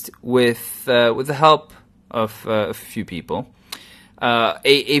based with the help of a few people,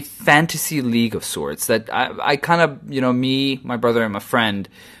 a fantasy league of sorts that I kind of, me, my brother, and my friend,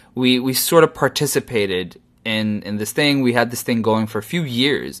 we sort of participated in this thing. We had this thing going for a few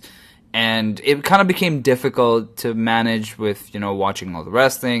years, and it kind of became difficult to manage with, watching all the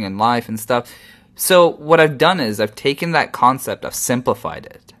wrestling and life and stuff. So what I've done is I've taken that concept, I've simplified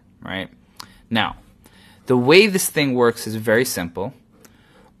it, right? Now, the way this thing works is very simple.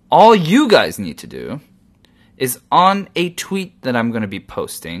 All you guys need to do is on a tweet that I'm going to be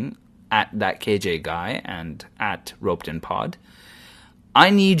posting at ThatKJGuy and at RopedInPod, I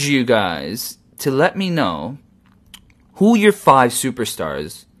need you guys to let me know who your 5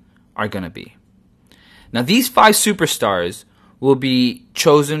 superstars are going to be. Now, these 5 superstars will be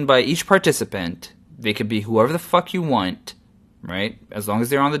chosen by each participant. They could be whoever the fuck you want, right? As long as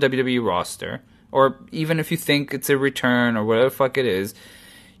they're on the WWE roster. Or even if you think it's a return or whatever the fuck it is,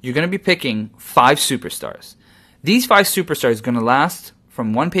 you're going to be picking 5 superstars. These 5 superstars are going to last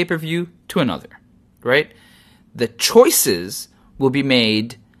from one pay-per-view to another, right? The choices will be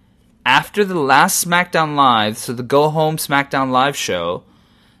made after the last SmackDown Live, so the Go Home SmackDown Live show,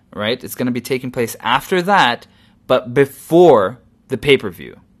 right? It's going to be taking place after that, but before the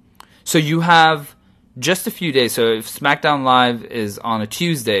pay-per-view. So you have just a few days. So if SmackDown Live is on a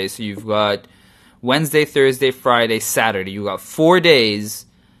Tuesday, so you've got Wednesday, Thursday, Friday, Saturday. You've got 4 days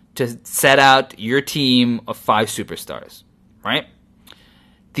to set out your team of 5 superstars, right?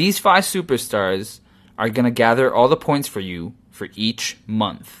 These 5 superstars are going to gather all the points for you for each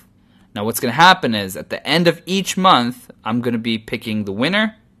month. Now, what's going to happen is, at the end of each month, I'm going to be picking the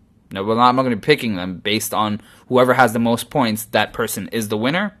winner. No, well, I'm not going to be picking them based on whoever has the most points. That person is the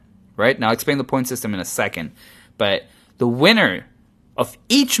winner, right? Now, I'll explain the point system in a second. But The winner of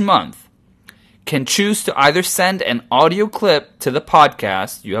each month can choose to either send an audio clip to the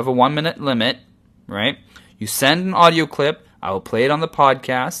podcast. You have a 1 minute limit, right? You send an audio clip. I will play it on the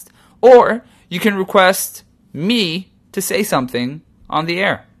podcast. Or you can request me to say something on the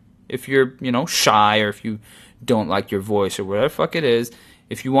air. If you're, shy, or if you don't like your voice, or whatever the fuck it is.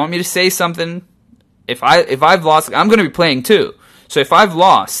 If you want me to say something, if I've lost, I'm going to be playing too. So if I've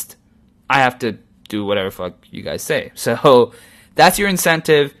lost, I have to do whatever the fuck you guys say. So that's your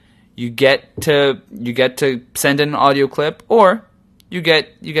incentive. You get to send in an audio clip, or you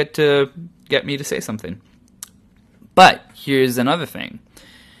get to get me to say something. But here's another thing.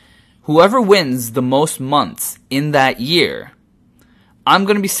 Whoever wins the most months in that year, I'm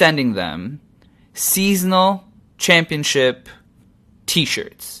going to be sending them seasonal championship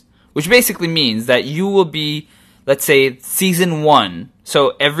t-shirts, which basically means that you will be, let's say, season 1.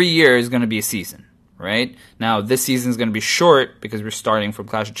 So every year is going to be a season, right? Now, this season is going to be short because we're starting from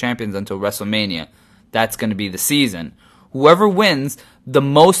Clash of Champions until WrestleMania. That's going to be the season. Whoever wins the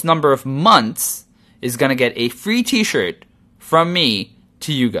most number of months is going to get a free t-shirt from me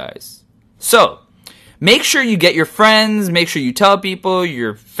to you guys. So, make sure you get your friends, make sure you tell people,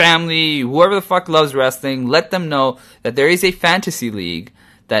 your family, whoever the fuck loves wrestling, let them know that there is a fantasy league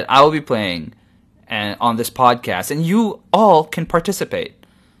that I will be playing on this podcast, and you all can participate.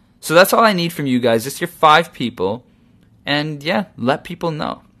 So that's all I need from you guys, just your 5 people, and yeah, let people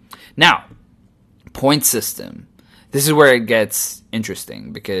know. Now, point system. This is where it gets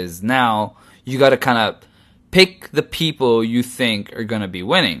interesting, because now you got to kind of pick the people you think are going to be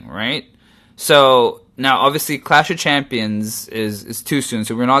winning, right? So now, obviously, Clash of Champions is too soon,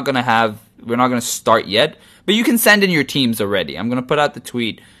 so we're not going to start yet. But you can send in your teams already. I'm going to put out the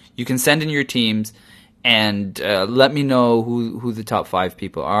tweet. You can send in your teams and let me know who the top 5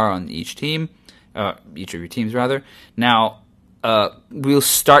 people are on each team, each of your teams rather. Now, we'll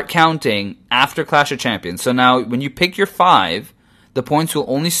start counting after Clash of Champions. So now, when you pick your 5, the points will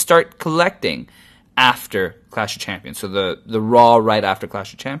only start collecting after Clash of Champions. So the Raw right after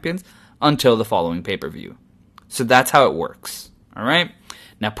Clash of Champions, until the following pay-per-view. So that's how it works. All right?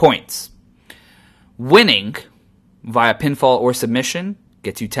 Now, points. Winning via pinfall or submission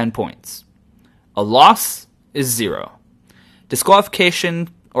gets you 10 points. A loss is 0. Disqualification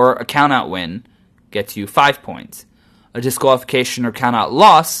or a count-out win gets you 5 points. A disqualification or count-out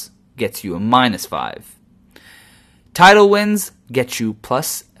loss gets you a -5. Title wins get you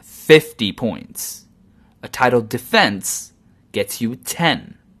plus 50 points. A title defense gets you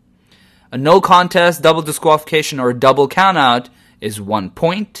 10. A no contest, double disqualification, or a double countout is 1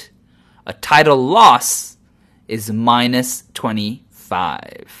 point. A title loss is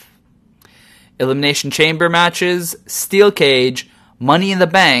 -25. Elimination Chamber matches, Steel Cage, Money in the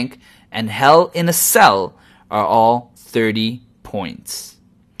Bank, and Hell in a Cell are all 30 points.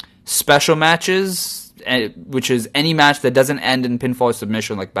 Special matches, which is any match that doesn't end in pinfall or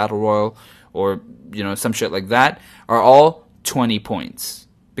submission, like Battle Royal or some shit like that, are all 20 points.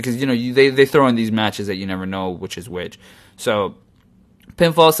 Because, they throw in these matches that you never know which is which. So,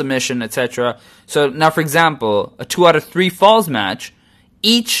 pinfall, submission, etc. So, now, for example, a 2 out of 3 falls match,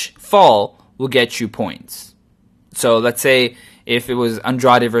 each fall will get you points. So, let's say if it was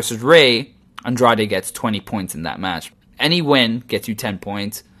Andrade versus Rey, Andrade gets 20 points in that match. Any win gets you 10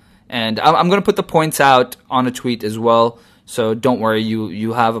 points. And I'm going to put the points out on a tweet as well. So, don't worry,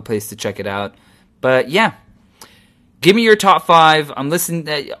 you have a place to check it out. But, yeah. Give me your top 5. I'm listening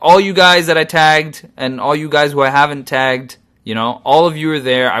to all you guys that I tagged and all you guys who I haven't tagged. All of you are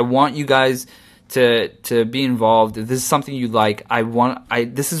there. I want you guys to be involved. If this is something you like,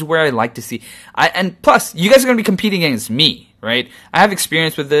 this is where I like to see. And plus, you guys are going to be competing against me, right? I have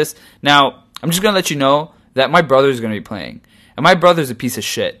experience with this. Now, I'm just going to let you know that my brother is going to be playing. And my brother's a piece of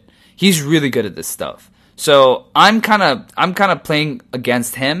shit. He's really good at this stuff. So I'm kind of playing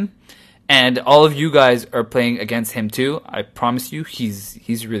against him. And all of you guys are playing against him too. I promise you,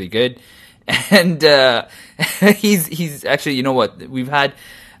 he's really good. And he's actually, you know what? We've had,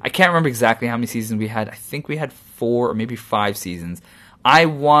 I can't remember exactly how many seasons we had. I think we had 4 or maybe 5 seasons. I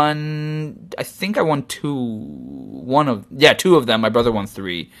think I won 2. 2 of them. My brother won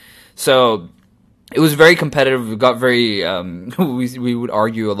 3. So it was very competitive. We got very, we would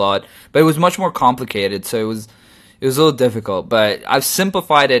argue a lot, but it was much more complicated. So it was a little difficult, but I've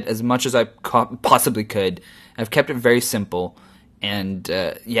simplified it as much as I possibly could. I've kept it very simple. And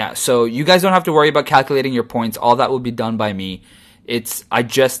so you guys don't have to worry about calculating your points. All that will be done by me. I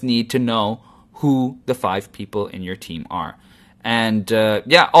just need to know who the 5 people in your team are. And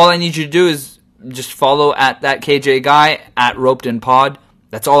all I need you to do is just follow at that KJ guy, at Roped In Pod.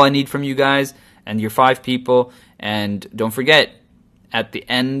 That's all I need from you guys and your 5 people. And don't forget, at the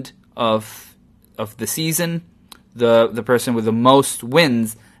end of the season, the person with the most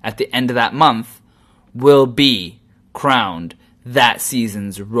wins at the end of that month will be crowned that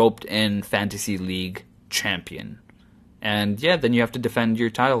season's Roped In Fantasy League champion. And yeah, then you have to defend your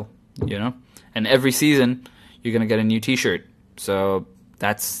title, you know? And every season, you're going to get a new t-shirt. So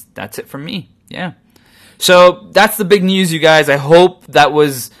that's it from me. Yeah. So that's the big news, you guys. I hope that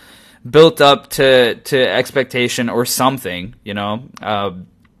was built up to expectation or something, you know?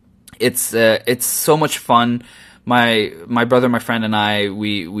 It's so much fun. My brother, my friend, and I,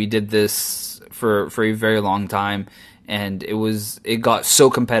 we did this for a very long time, and it got so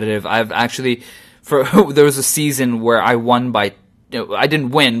competitive. I've actually, there was a season where I won by, I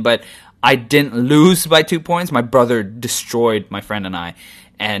didn't win, but I didn't lose by 2 points. My brother destroyed my friend and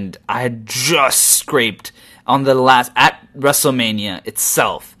I had just scraped on the last, at WrestleMania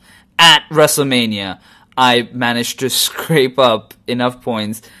itself. At WrestleMania, I managed to scrape up enough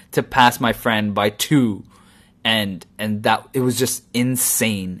points to pass my friend by 2. And that, it was just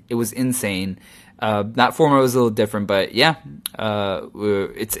insane. It was insane. That format was a little different, but yeah,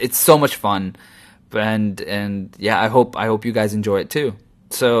 it's so much fun. And yeah, I hope you guys enjoy it too.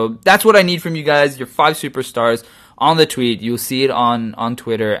 So that's what I need from you guys. Your 5 superstars on the tweet. You'll see it on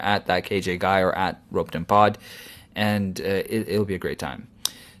Twitter at that KJ guy or at Roped In Pod, and it'll be a great time.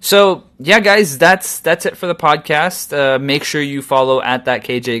 So yeah, guys, that's it for the podcast. Make sure you follow at that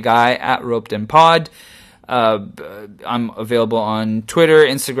KJ guy at Roped In Pod. I'm available on Twitter,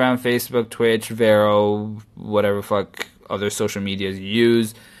 Instagram, Facebook, Twitch, Vero, whatever fuck other social medias you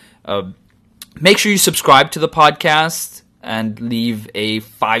use. Make sure you subscribe to the podcast and leave a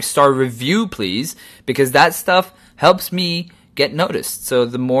 5-star review, please, because that stuff helps me get noticed. So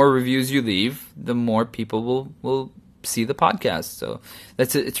the more reviews you leave, the more people will see the podcast. So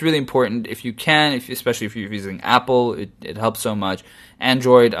it's really important if you can, especially if you're using Apple, it helps so much.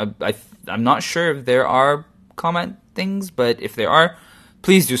 Android, I'm not sure if there are comment things, but if there are,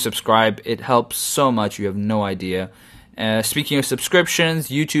 please do subscribe. It helps so much. You have no idea. Speaking of subscriptions,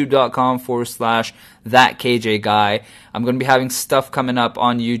 youtube.com/thatkjguy. I'm going to be having stuff coming up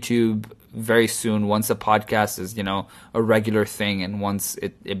on YouTube very soon once the podcast is, a regular thing, and once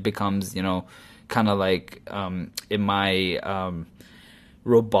it becomes, kind of like in my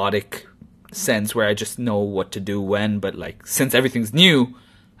robotic sense where I just know what to do when, but like since everything's new,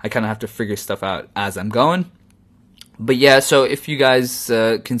 I kind of have to figure stuff out as I'm going. But yeah, so if you guys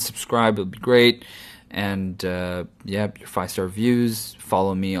can subscribe, it'll be great. And yeah, your 5-star reviews,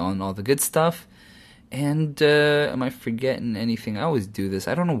 follow me on all the good stuff. And am I forgetting anything? I always do this.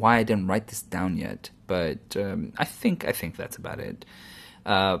 I don't know why I didn't write this down yet, but I think that's about it.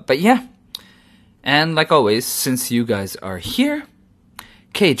 But yeah, and like always, since you guys are here,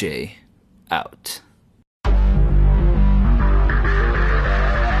 KJ out.